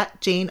is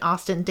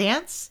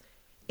 @JaneAustenDance.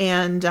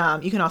 And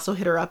you can also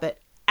hit her up at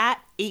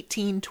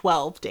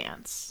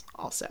 1812dance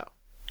also.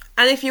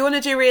 And if you want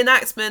to do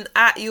reenactment,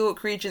 at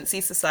York Regency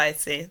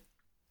Society.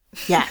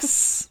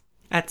 Yes.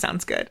 That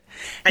sounds good.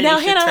 And now,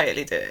 you should Hannah,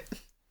 totally do it.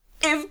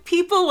 If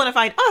people want to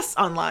find us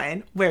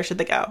online, where should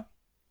they go?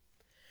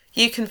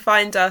 You can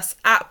find us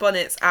at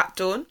Bonnets at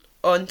Dawn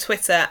on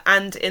Twitter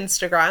and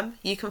Instagram.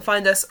 You can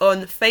find us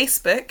on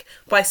Facebook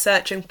by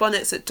searching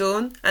Bonnets at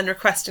Dawn and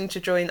requesting to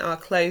join our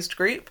closed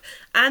group.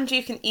 And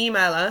you can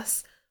email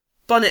us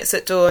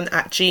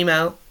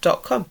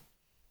bonnetsatdawn@gmail.com.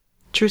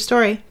 True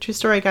story,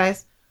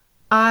 guys.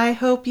 I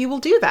hope you will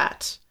do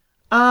that.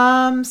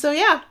 So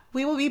yeah,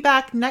 we will be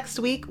back next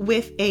week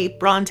with a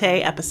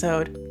Bronte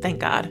episode. Thank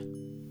God.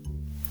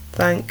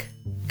 Thank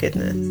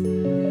Goodness.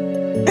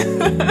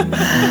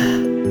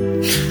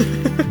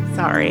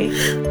 Sorry.